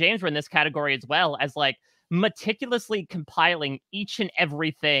Will and James were in this category as well, as like meticulously compiling each and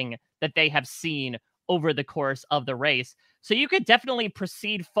everything that they have seen over the course of the race. So you could definitely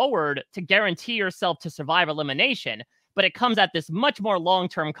proceed forward to guarantee yourself to survive elimination, but it comes at this much more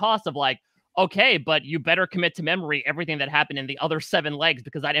long-term cost of like, okay, but you better commit to memory everything that happened in the other 7 legs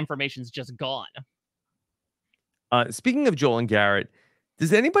because that information's just gone. Speaking of Joel and Garrett,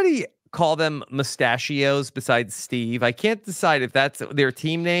 does anybody call them mustachios besides Steve? I can't decide if that's their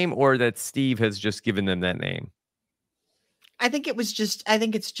team name or that Steve has just given them that name. I think it's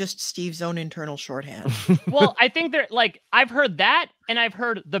just Steve's own internal shorthand. Well, I think they're like, I've heard that and I've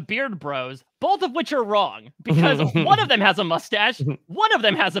heard the Beard Bros, both of which are wrong because one of them has a mustache, one of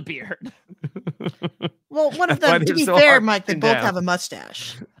them has a beard. Well, one of them, to be fair, Mike, they both have a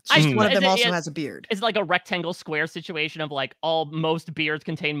mustache. One of them also has a beard. It's like a rectangle square situation of like most beards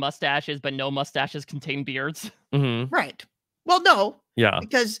contain mustaches, but no mustaches contain beards. Mm-hmm. Right. Well, no. Yeah.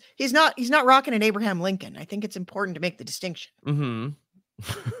 Because he's not rocking an Abraham Lincoln. I think it's important to make the distinction. Mm-hmm.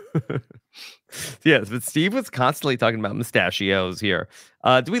 Yes, but Steve was constantly talking about mustachios here.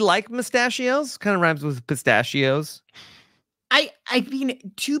 Do we like mustachios? Kind of rhymes with pistachios. I mean,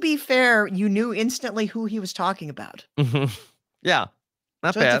 to be fair, you knew instantly who he was talking about. Mm-hmm. Yeah.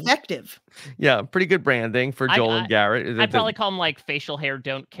 Not so bad. It's effective. Yeah, pretty good branding for Joel and Garrett. I'd probably call them like facial hair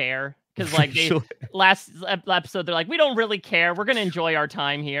don't care. Because like they last episode, they're like, we don't really care. We're gonna enjoy our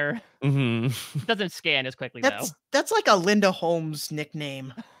time here. Mm-hmm. It doesn't scan as quickly though. That's like a Linda Holmes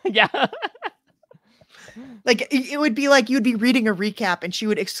nickname. Yeah. Like it would be like you'd be reading a recap and she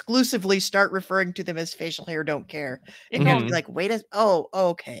would exclusively start referring to them as facial hair don't care. And you'd be like, wait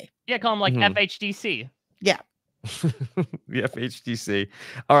okay. Yeah, call them like FHDC. Yeah. The FHDC.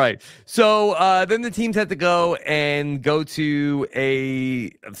 All right. So then the teams had to go to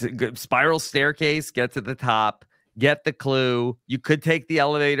a spiral staircase, get to the top, get the clue. You could take the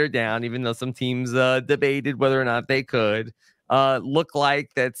elevator down, even though some teams debated whether or not they could. Look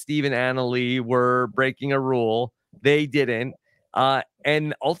like that Steve and Annalee were breaking a rule. They didn't.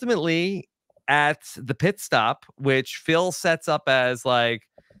 And ultimately, at the pit stop, which Phil sets up as like,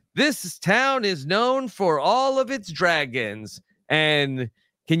 this town is known for all of its dragons. And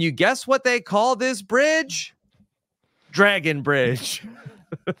can you guess what they call this bridge? Dragon Bridge.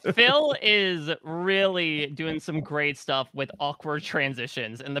 Phil is really doing some great stuff with awkward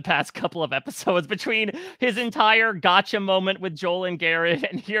transitions in the past couple of episodes between his entire gotcha moment with Joel and Garrett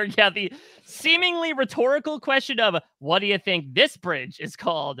and here, the seemingly rhetorical question of, what do you think this bridge is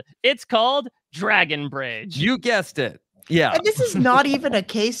called? It's called Dragon Bridge. You guessed it. Yeah. And this is not even a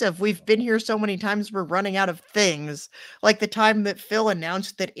case of we've been here so many times we're running out of things. Like the time that Phil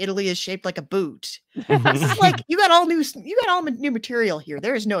announced that Italy is shaped like a boot. This is like you got all new material here.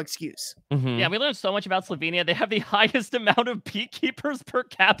 There is no excuse. Mm-hmm. Yeah, we learned so much about Slovenia. They have the highest amount of beekeepers per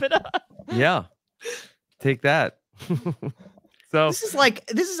capita. Yeah. Take that. So this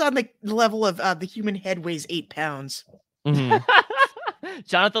is on the level of the human head weighs 8 pounds. Mm-hmm.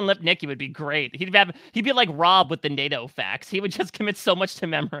 Jonathan Lipnicki would be great. He'd be like Rob with the NATO facts. He would just commit so much to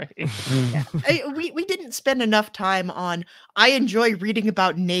memory. Yeah. We didn't spend enough time on I enjoy reading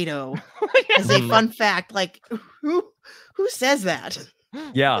about NATO as a fun fact. Like who says that?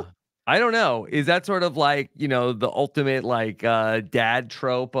 Yeah. I don't know. Is that sort of like, the ultimate like dad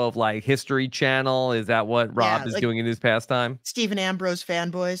trope of like History Channel? Is that what Rob Yeah, is like doing in his pastime? Stephen Ambrose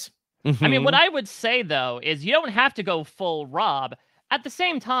fanboys. I mean, what Hmm. I would say though is you don't have to go full Rob. At the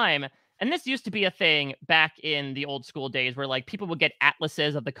same time, and this used to be a thing back in the old school days where like people would get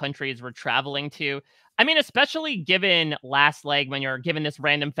atlases of the countries we're traveling to. I mean, especially given last leg when you're given this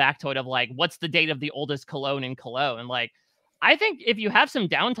random factoid of like, what's the date of the oldest cologne in Cologne? Like, I think if you have some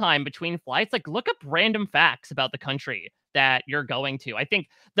downtime between flights, like look up random facts about the country that you're going to. I think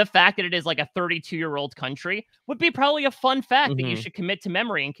the fact that it is like a 32-year-old country would be probably a fun fact that you Hmm. should commit to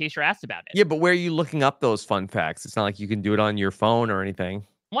memory in case you're asked about it. Yeah, but where are you looking up those fun facts? It's not like you can do it on your phone or anything.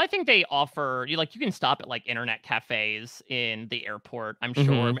 Well, I think they offer you can stop at like internet cafes in the airport, I'm sure.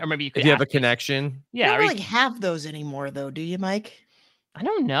 Hmm. Or maybe you If could you have a ask this. connection. You Yeah, don't or really have those anymore, though, do you, Mike? I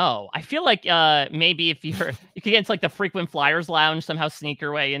don't know. I feel like maybe if you could get into like the frequent flyers lounge, somehow sneak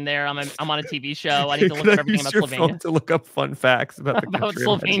your way in there. I'm on a TV show. I need to Could look I up everything use about your phone Slovenia. to look up fun facts about the About country?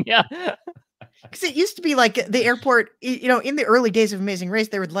 Imagine. Slovenia. Because it used to be like the airport, in the early days of Amazing Race,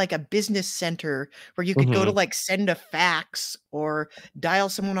 there was like a business center where you could go to Mhm. like send a fax or dial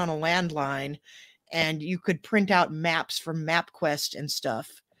someone on a landline, and you could print out maps from MapQuest and stuff.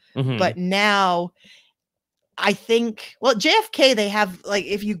 Mhm. But now I think, well, JFK, they have like,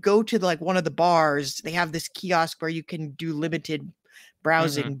 if you go to like one of the bars, they have this kiosk where you can do limited Mhm.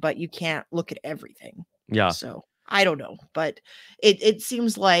 browsing, but you can't look at everything. Yeah. So I don't know, but it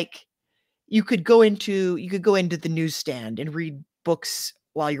seems like you could go into the newsstand and read books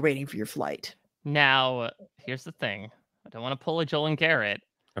while you're waiting for your flight. Now, here's the thing. I don't want to pull a Joel and Garrett,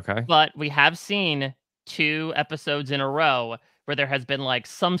 Okay. but we have seen 2 episodes in a row where there has been like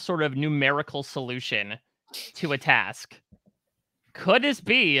some sort of numerical solution to a task. Could this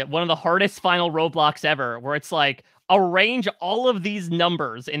be one of the hardest final roadblocks ever, where it's like arrange all of these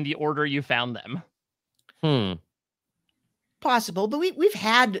numbers in the order you found them? Hmm. Possible, but we've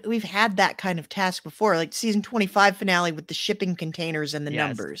had that kind of task before, like season 25 finale with the shipping containers and the Yes.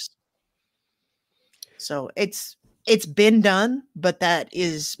 numbers. So it's been done, but that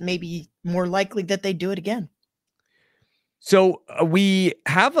is maybe more likely that they do it again. So we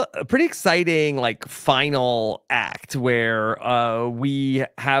have a pretty exciting like final act where we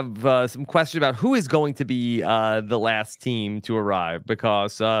have some question about who is going to be the last team to arrive,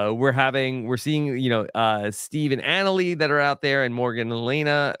 because we're seeing Steve and Annalie that are out there, and Morgan and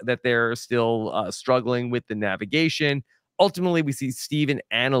Elena that they're still struggling with the navigation. Ultimately, we see Steve and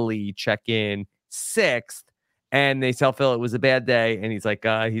Annalie check in 6th, and they tell Phil it was a bad day, and he's like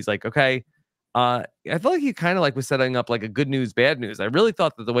okay. I felt like he kind of like was setting up like a good news, bad news. I really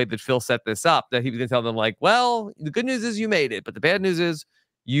thought that the way that Phil set this up, that he was gonna tell them like, well, the good news is you made it, but the bad news is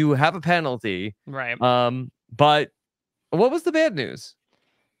you have a penalty. Right. But what was the bad news?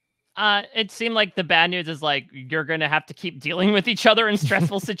 It seemed like the bad news is like you're gonna have to keep dealing with each other in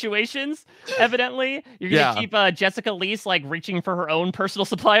stressful situations. Evidently, you're gonna Yeah. keep Jessica Liese like reaching for her own personal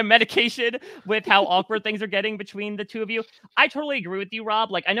supply of medication with how awkward things are getting between the two of you. I totally agree with you,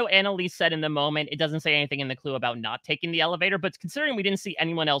 Rob. Like I know Annalise said in the moment, it doesn't say anything in the clue about not taking the elevator, but considering we didn't see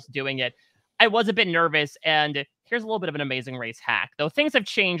anyone else doing it, I was a bit nervous. And here's a little bit of an Amazing Race hack, though things have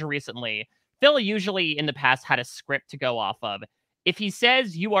changed recently. Phil usually in the past had a script to go off of. If he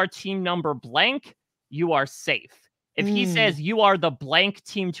says you are team number blank, you are safe. If he says you are the blank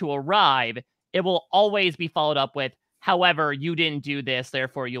team to arrive, it will always be followed up with, however, you didn't do this,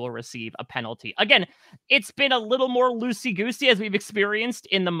 therefore you will receive a penalty. Again, it's been a little more loosey-goosey as we've experienced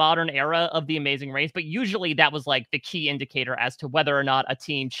in the modern era of the Amazing Race, but usually that was like the key indicator as to whether or not a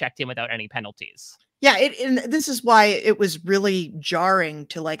team checked in without any penalties. Yeah, and this is why it was really jarring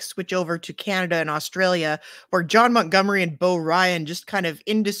to like switch over to Canada and Australia, where John Montgomery and Bo Ryan just kind of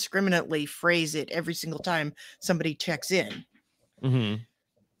indiscriminately phrase it every single time somebody checks in. Mm-hmm.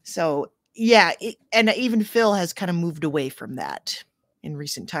 So yeah, and even Phil has kind of moved away from that in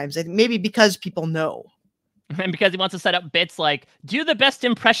recent times. I think maybe because people know. And because he wants to set up bits like, do the best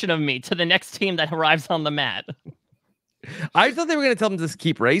impression of me to the next team that arrives on the mat. I thought they were going to tell him to just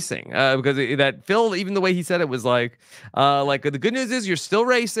keep racing, because that Phil, even the way he said it was like the good news is you're still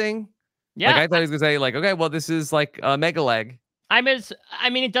racing. Yeah. Like I thought he was going to say like, okay, well, this is like a mega leg. I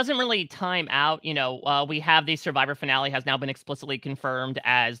mean, it doesn't really time out. We have the Survivor finale has now been explicitly confirmed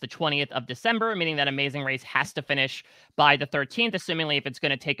as the 20th of December, meaning that Amazing Race has to finish by the 13th, assumingly if it's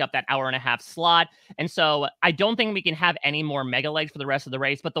going to take up that hour and a half slot. And so I don't think we can have any more mega legs for the rest of the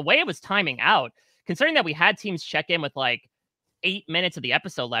race. But the way it was timing out, considering that we had teams check in with like 8 minutes of the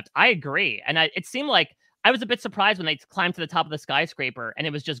episode left, I agree. And it seemed like I was a bit surprised when they climbed to the top of the skyscraper and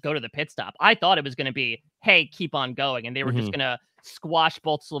it was just go to the pit stop. I thought it was going to be, hey, keep on going. And they were just going to squash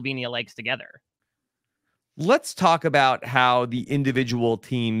both Slovenia legs together. Let's talk about how the individual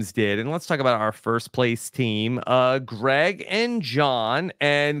teams did, and let's talk about our first place team, Greg and John.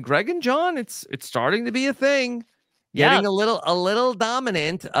 And Greg and John, it's starting to be a thing, getting a little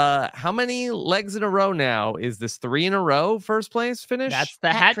dominant. How many legs in a row now? Is this 3 in a row first place finish? That's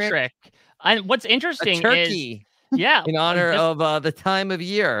the hat trick. And what's interesting is, yeah, in honor of the time of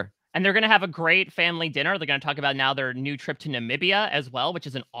year. And they're going to have a great family dinner. They're going to talk about now their new trip to Namibia as well, which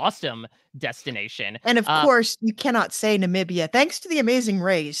is an awesome destination. And of course, you cannot say Namibia. Thanks to the Amazing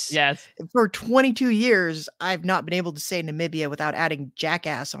Race. Yes. For 22 years, I've not been able to say Namibia without adding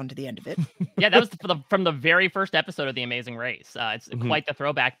jackass onto the end of it. Yeah, that was from the very first episode of the Amazing Race. It's quite the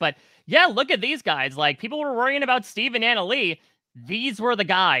throwback. But yeah, look at these guys. Like, people were worrying about Steve and Anna Lee. These were the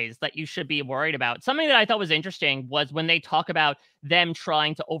guys that you should be worried about. Something that I thought was interesting was when they talk about them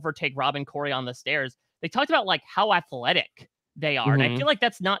trying to overtake Rob and Corey on the stairs, they talked about like how athletic they are. And I feel like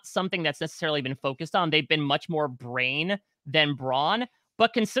that's not something that's necessarily been focused on. They've been much more brain than brawn,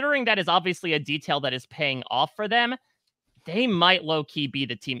 but considering that is obviously a detail that is paying off for them, they might low-key be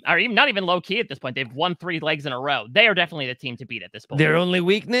the team, or even not even low-key at this point. They've won 3 legs in a row. They are definitely the team to beat at this point. Their only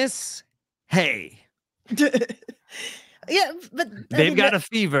weakness? Hey. Yeah, but they've got a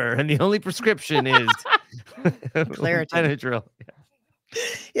fever, and the only prescription is Claritin.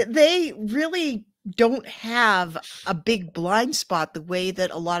 Yeah, they really don't have a big blind spot the way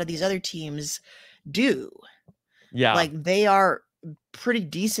that a lot of these other teams do. Yeah, like they are pretty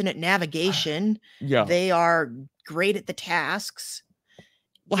decent at navigation. Yeah, they are great at the tasks.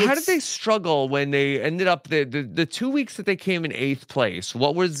 Well, how did they struggle when they ended up the 2 weeks that they came in 8th place?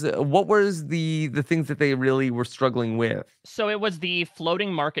 What was the things that they really were struggling with? So it was the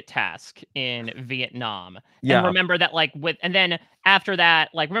floating market task in Vietnam. Yeah. And remember that and then after that,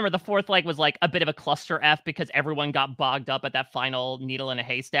 remember the 4th leg was like a bit of a cluster F because everyone got bogged up at that final needle in a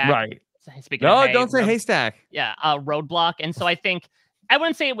haystack. Right. Speaking of hay, don't say haystack. Yeah, roadblock. And so I think I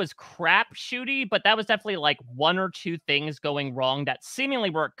wouldn't say it was crap shooty, but that was definitely like 1 or 2 things going wrong that seemingly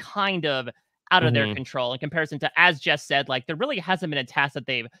were kind of out of their control in comparison to, as Jess said, like there really hasn't been a task that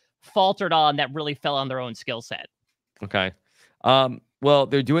they've faltered on that really fell on their own skill set. Okay. Well,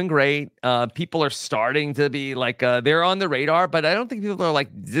 they're doing great. People are starting to be like, they're on the radar, but I don't think people are like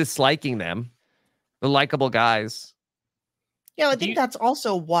disliking them. They're likable guys. Yeah, I think that's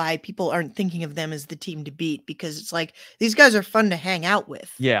also why people aren't thinking of them as the team to beat, because it's like these guys are fun to hang out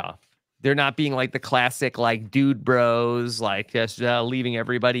with. Yeah. They're not being like the classic like dude bros, like just leaving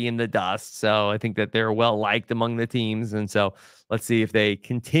everybody in the dust. So I think that they're well liked among the teams. And so let's see if they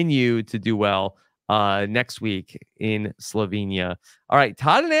continue to do well next week in Slovenia. All right.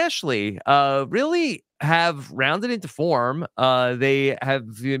 Todd and Ashley really have rounded into form. They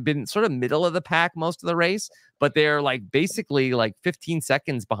have been sort of middle of the pack most of the race, but they're like basically like 15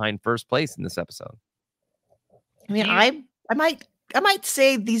 seconds behind first place in this episode. I mean, I might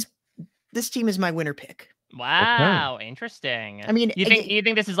say this team is my winner pick. Wow, okay. Interesting. I mean, you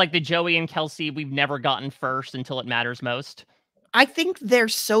think this is like the Joey and Kelsey we've never gotten first until it matters most? I think they're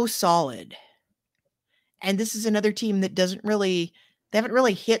so solid. And this is another team that they haven't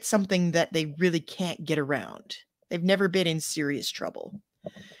really hit something that they really can't get around. They've never been in serious trouble.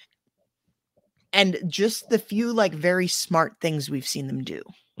 And just the few like very smart things we've seen them do.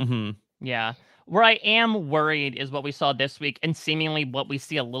 Yeah. Where I am worried is what we saw this week and seemingly what we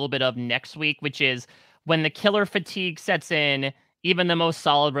see a little bit of next week, which is when the killer fatigue sets in, even the most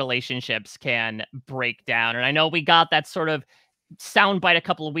solid relationships can break down. And I know we got that sort of soundbite a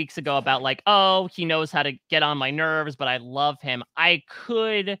couple of weeks ago about like, oh, he knows how to get on my nerves, but I love him. I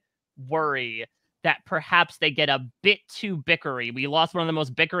could worry that perhaps they get a bit too bickery. We lost one of the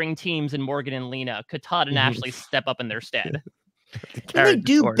most bickering teams in Morgan and Lena. Could Todd and Ashley step up in their stead? They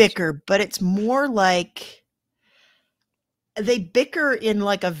do bicker, but it's more like they bicker in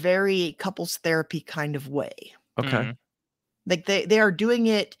like a very couples therapy kind of way. Okay. Like they are doing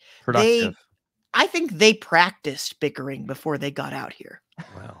it. Productive. I think they practiced bickering before they got out here.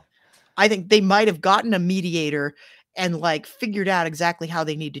 Wow. I think they might have gotten a mediator and like figured out exactly how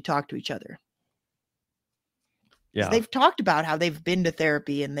they need to talk to each other. Yeah. They've talked about how they've been to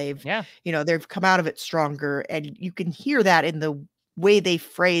therapy and they've come out of it stronger. And you can hear that in the way they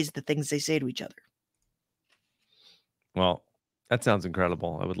phrase the things they say to each other. Well, that sounds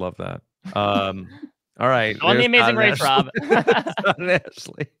incredible. I would love that. All right. On the Amazing Race, Rob.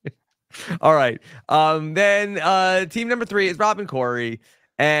 Ashley. All right. Then team number 3 is Rob and Corey.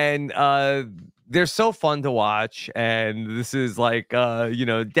 And they're so fun to watch, and this is like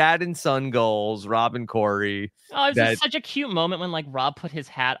dad and son goals, Rob and Corey. Oh, it was That just such a cute moment when like Rob put his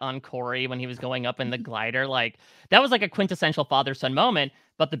hat on Corey when he was going up in the glider. Like that was like a quintessential father-son moment.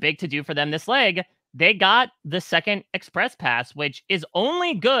 But the big to-do for them this leg, they got the second express pass, which is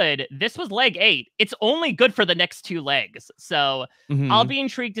only good. This was leg 8. It's only good for the next 2 legs. So I'll be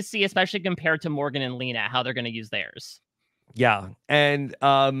intrigued to see, especially compared to Morgan and Lena, how they're going to use theirs. Yeah, and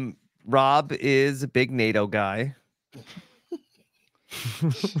Rob is a big NATO guy.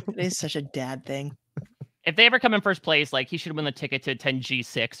 It is such a dad thing. If they ever come in first place, like he should win the ticket to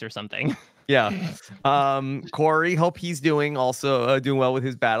 10G6 or something. Yeah. Corey, hope he's doing well with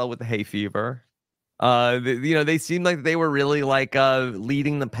his battle with the hay fever. They seemed like they were really like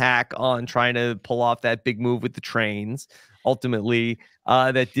leading the pack on trying to pull off that big move with the trains. Ultimately,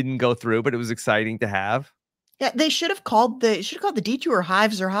 that didn't go through, but it was exciting to have. Yeah, they should have called the detour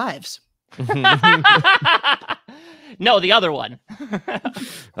Hives or Hives. No, the other one.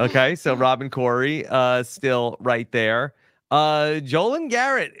 Okay, so Rob and Corey still right there. Joel and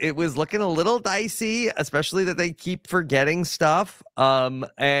Garrett, it was looking a little dicey, especially that they keep forgetting stuff.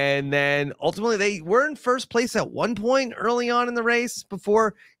 And then ultimately they were in first place at one point early on in the race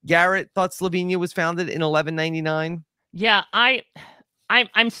before Garrett thought Slovenia was founded in 1199. Yeah,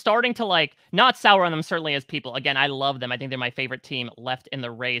 I'm starting to like not sour on them certainly as people. Again, I love them. I think they're my favorite team left in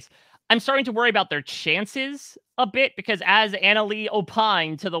the race. I'm starting to worry about their chances a bit because as Annalie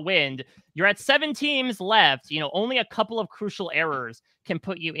opined to the wind, you're at 7 teams left. Only a couple of crucial errors can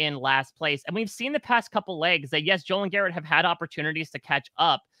put you in last place. And we've seen the past couple legs that, yes, Joel and Garrett have had opportunities to catch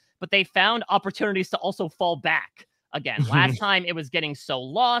up, but they found opportunities to also fall back. Again, last time it was getting so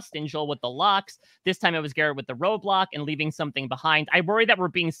lost and Joel with the locks. This time it was Garrett with the roadblock and leaving something behind. I worry that we're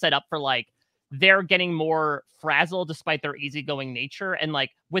being set up for like they're getting more frazzled despite their easygoing nature. And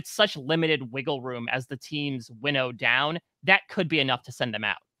like with such limited wiggle room as the teams winnow down, that could be enough to send them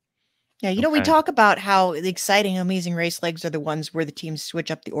out. Yeah, we talk about how the exciting, amazing race legs are the ones where the teams switch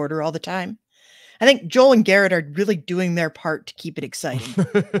up the order all the time. I think Joel and Garrett are really doing their part to keep it exciting.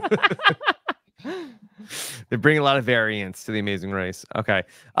 They bring a lot of variance to the Amazing Race. Okay.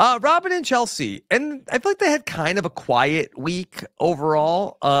 Robin and Chelsea. And I feel like they had kind of a quiet week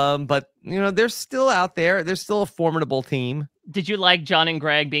overall. But, they're still out there. They're still a formidable team. Did you like John and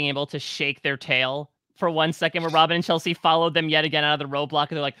Greg being able to shake their tail for 1 second where Robin and Chelsea followed them yet again out of the roadblock?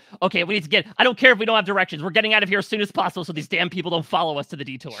 And they're like, okay, we need to get, I don't care if we don't have directions. We're getting out of here as soon as possible so these damn people don't follow us to the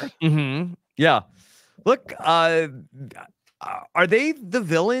detour. Mm-hmm. Yeah. Look, are they the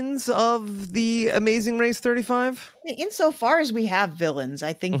villains of the Amazing Race 35? Insofar as we have villains,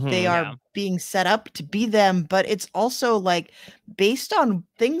 I think they are being set up to be them, but it's also like based on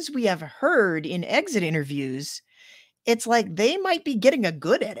things we have heard in exit interviews, it's like they might be getting a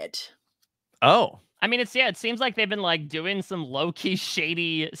good at it. Oh. I mean, it seems like they've been like doing some low-key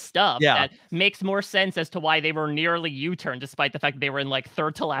shady stuff that makes more sense as to why they were nearly U-turn, despite the fact that they were in like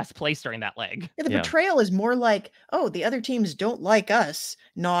 3rd to last place during that leg. Yeah, the betrayal is more like, oh, the other teams don't like us,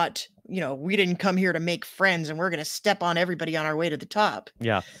 not, we didn't come here to make friends and we're going to step on everybody on our way to the top.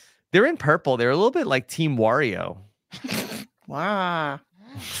 Yeah. They're in purple. They're a little bit like Team Wario. Wow.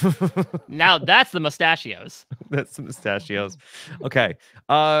 Now that's the mustachios. That's the mustachios. Okay.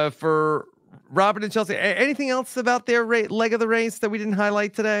 For Robin and Chelsea, anything else about their leg of the race that we didn't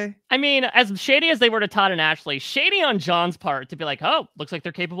highlight today? I mean, as shady as they were to Todd and Ashley, shady on John's part to be like, oh, looks like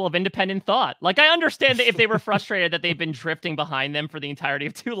they're capable of independent thought. Like, I understand that if they were frustrated that they've been drifting behind them for the entirety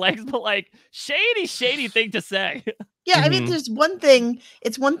of 2 legs, but like, shady thing to say. Yeah, I mean, there's one thing.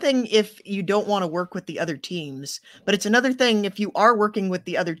 It's one thing if you don't want to work with the other teams, but it's another thing if you are working with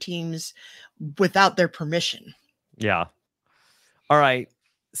the other teams without their permission. Yeah. All right.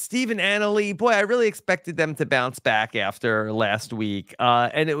 Steve and Annalie, boy, I really expected them to bounce back after last week.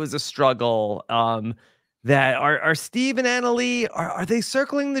 And it was a struggle. That are Steve and Annalie, are they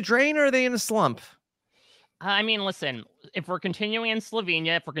circling the drain or are they in a slump? I mean, listen, if we're continuing in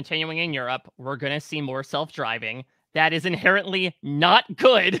Slovenia, if we're continuing in Europe, we're going to see more self-driving. That is inherently not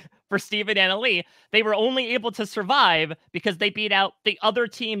good for Steve and Annalie. They were only able to survive because they beat out the other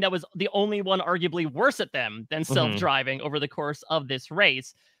team that was the only one arguably worse at them than self-driving over the course of this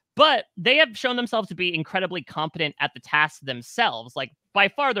race. But they have shown themselves to be incredibly competent at the tasks themselves. Like, by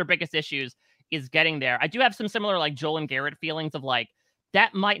far their biggest issues is getting there. I do have some similar, like, Joel and Garrett feelings of, like,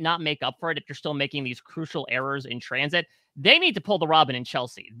 that might not make up for it if you're still making these crucial errors in transit. They need to pull the Robin and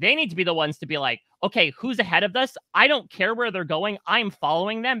Chelsea. They need to be the ones to be like, okay, who's ahead of us? I don't care where they're going. I'm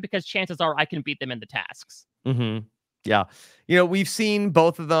following them because chances are I can beat them in the tasks. Mm-hmm. Yeah. We've seen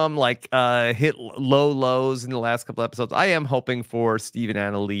both of them like hit low lows in the last couple episodes. I am hoping for Steve and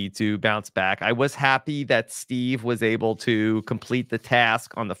Annalie to bounce back. I was happy that Steve was able to complete the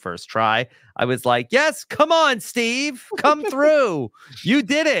task on the first try. I was like, yes, come on, Steve, come through. You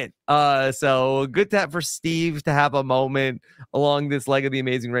did it. So good for Steve to have a moment along this leg of the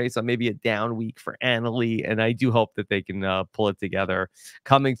Amazing Race on maybe a down week for Annalie. And I do hope that they can pull it together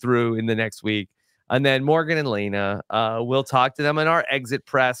coming through in the next week. And then Morgan and Lena, we'll talk to them in our exit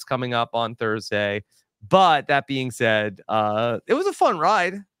press coming up on Thursday. But that being said, it was a fun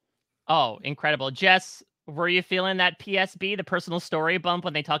ride. Oh, incredible. Jess, were you feeling that PSB, the personal story bump,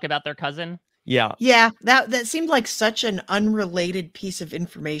 when they talk about their cousin? Yeah. Yeah, that seemed like such an unrelated piece of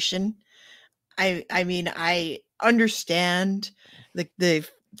information. I mean, I understand the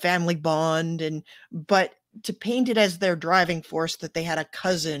family bond, but to paint it as their driving force that they had a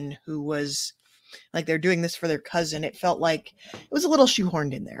cousin who was like they're doing this for their cousin, it felt like it was a little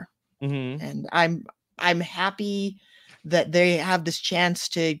shoehorned in there. Mm-hmm. And I'm happy that they have this chance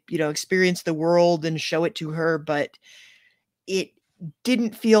to, experience the world and show it to her, but it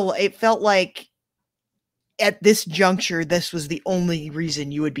felt like at this juncture, this was the only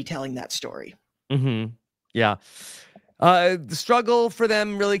reason you would be telling that story. Mm-hmm. Yeah. The struggle for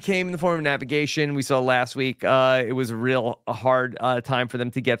them really came in the form of navigation. We saw last week. It was a hard time for them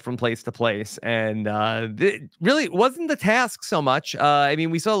to get from place to place, and it really wasn't the task so much. I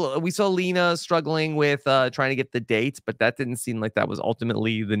mean, we saw Lena struggling with trying to get the dates, but that didn't seem like that was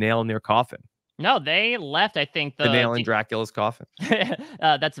ultimately the nail in their coffin. No, they left, I think, the nail in Dracula's coffin.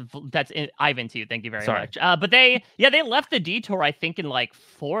 That's Ivan to you. Thank you very much. But they left the detour, I think, in like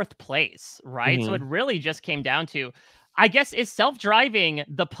 4th place, right? Mm-hmm. So it really just came down to, I guess, is self-driving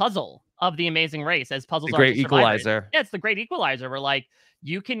the puzzle of the Amazing Race, as puzzles the are great equalizer. Yeah, it's the great equalizer where like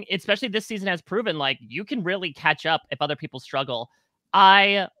you can, especially this season has proven, like you can really catch up if other people struggle.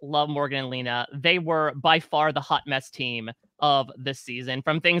 I love Morgan and Lena. They were by far the hot mess team of this season,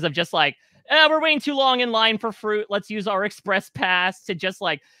 from things of just like, we're waiting too long in line for fruit, let's use our express pass, to just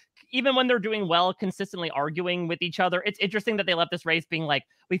like, even when they're doing well, consistently arguing with each other. It's interesting that they left this race being like,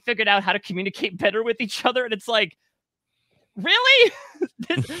 we figured out how to communicate better with each other. And it's like, really?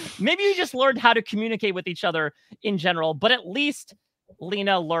 Maybe you just learned how to communicate with each other in general, but at least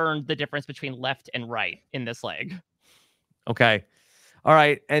Lena learned the difference between left and right in this leg. Okay. All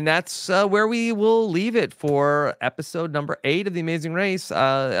right, and that's where we will leave it for episode number 8 of The Amazing Race.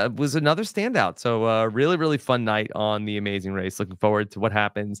 It was another standout. So really, really fun night on The Amazing Race. Looking forward to what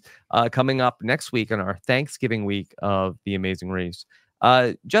happens coming up next week on our Thanksgiving week of The Amazing Race.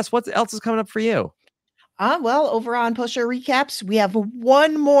 Jess, what else is coming up for you? Well, over on Post Show Recaps, we have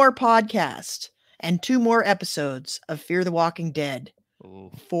one more podcast and 2 more episodes of Fear the Walking Dead. Ooh.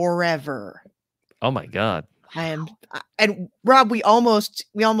 Forever. Oh my God. And Rob, we almost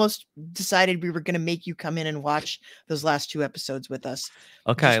decided we were going to make you come in and watch those last 2 episodes with us.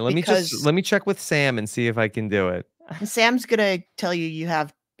 Okay, let me check with Sam and see if I can do it. Sam's going to tell you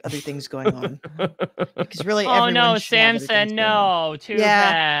have other things going on. Because really, oh no, Sam said no. Too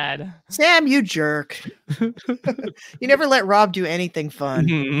bad. Sam, you jerk. You never let Rob do anything fun.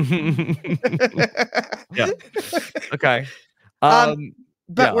 Yeah. Okay.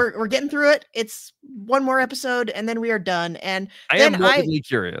 But we're getting through it. It's one more episode and then we are done. And I am morbidly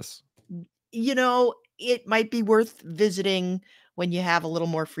curious. It might be worth visiting when you have a little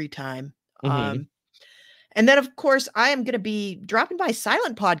more free time. Mm-hmm. And then, of course, I am going to be dropping by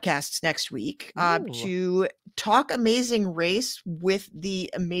Silent Podcasts next week to talk Amazing Race with the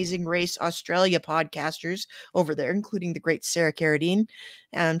Amazing Race Australia podcasters over there, including the great Sarah Carradine.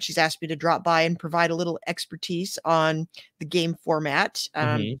 She's asked me to drop by and provide a little expertise on the game format.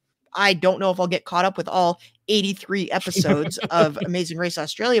 I don't know if I'll get caught up with all 83 episodes of Amazing Race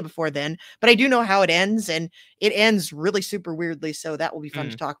Australia before then, but I do know how it ends, and it ends really super weirdly, so that will be fun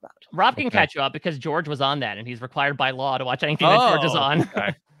to talk about. Rob can catch you up because George was on that, and he's required by law to watch anything that George is on.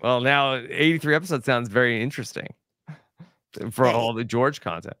 Okay. Well, now 83 episodes sounds very interesting for all the George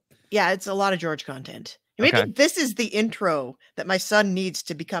content. Yeah, it's a lot of George content. Maybe this is the intro that my son needs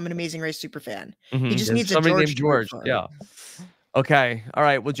to become an Amazing Race superfan. He just needs a George. Named George. Yeah. Okay. All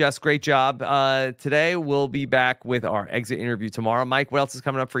right. Well, Jess, great job. Today we'll be back with our exit interview tomorrow. Mike, what else is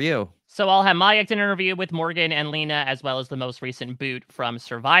coming up for you? So I'll have my exit interview with Morgan and Lena, as well as the most recent boot from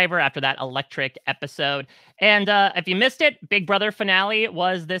Survivor after that electric episode. And if you missed it, Big Brother finale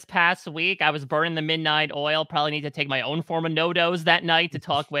was this past week. I was burning the midnight oil. Probably need to take my own form of no-dose that night to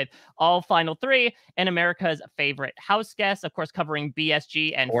talk with all final three and America's favorite house guests, of course, covering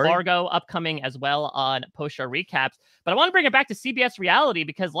BSG and Fargo upcoming as well on post-show recaps. But I want to bring it back to CBS reality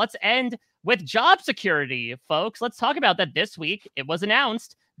because let's end with job security, folks. Let's talk about that this week. It was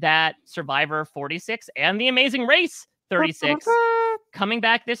announced that Survivor 46 and The Amazing Race 36 coming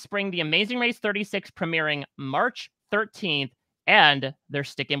back this spring. The Amazing Race 36 premiering March 13th, and they're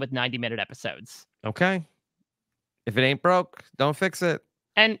sticking with 90-minute episodes. Okay. If it ain't broke, don't fix it.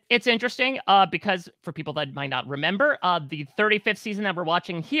 And it's interesting because for people that might not remember, the 35th season that we're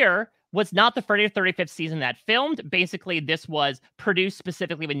watching here was not the 35th season that filmed. Basically, this was produced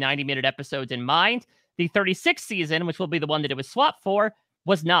specifically with 90-minute episodes in mind. The 36th season, which will be the one that it was swapped for,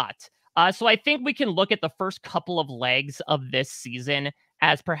 was not. So I think we can look at the first couple of legs of this season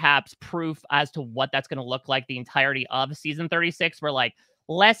as perhaps proof as to what that's going to look like the entirety of season 36, where like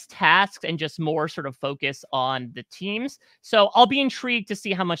less tasks and just more sort of focus on the teams. So I'll be intrigued to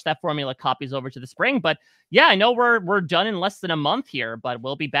see how much that formula copies over to the spring. But yeah, I know we're done in less than a month here, but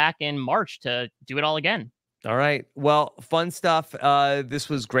we'll be back in March to do it all again. All right. Well, fun stuff. This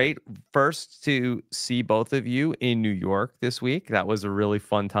was great. First to see both of you in New York this week. That was a really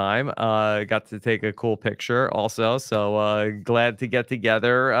fun time. Got to take a cool picture also. So glad to get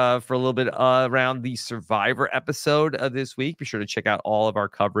together for a little bit around the Survivor episode this week. Be sure to check out all of our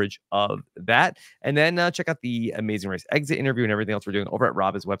coverage of that. And then check out the Amazing Race exit interview and everything else we're doing over at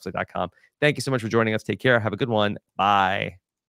robhaswebsite.com. Thank you so much for joining us. Take care. Have a good one. Bye.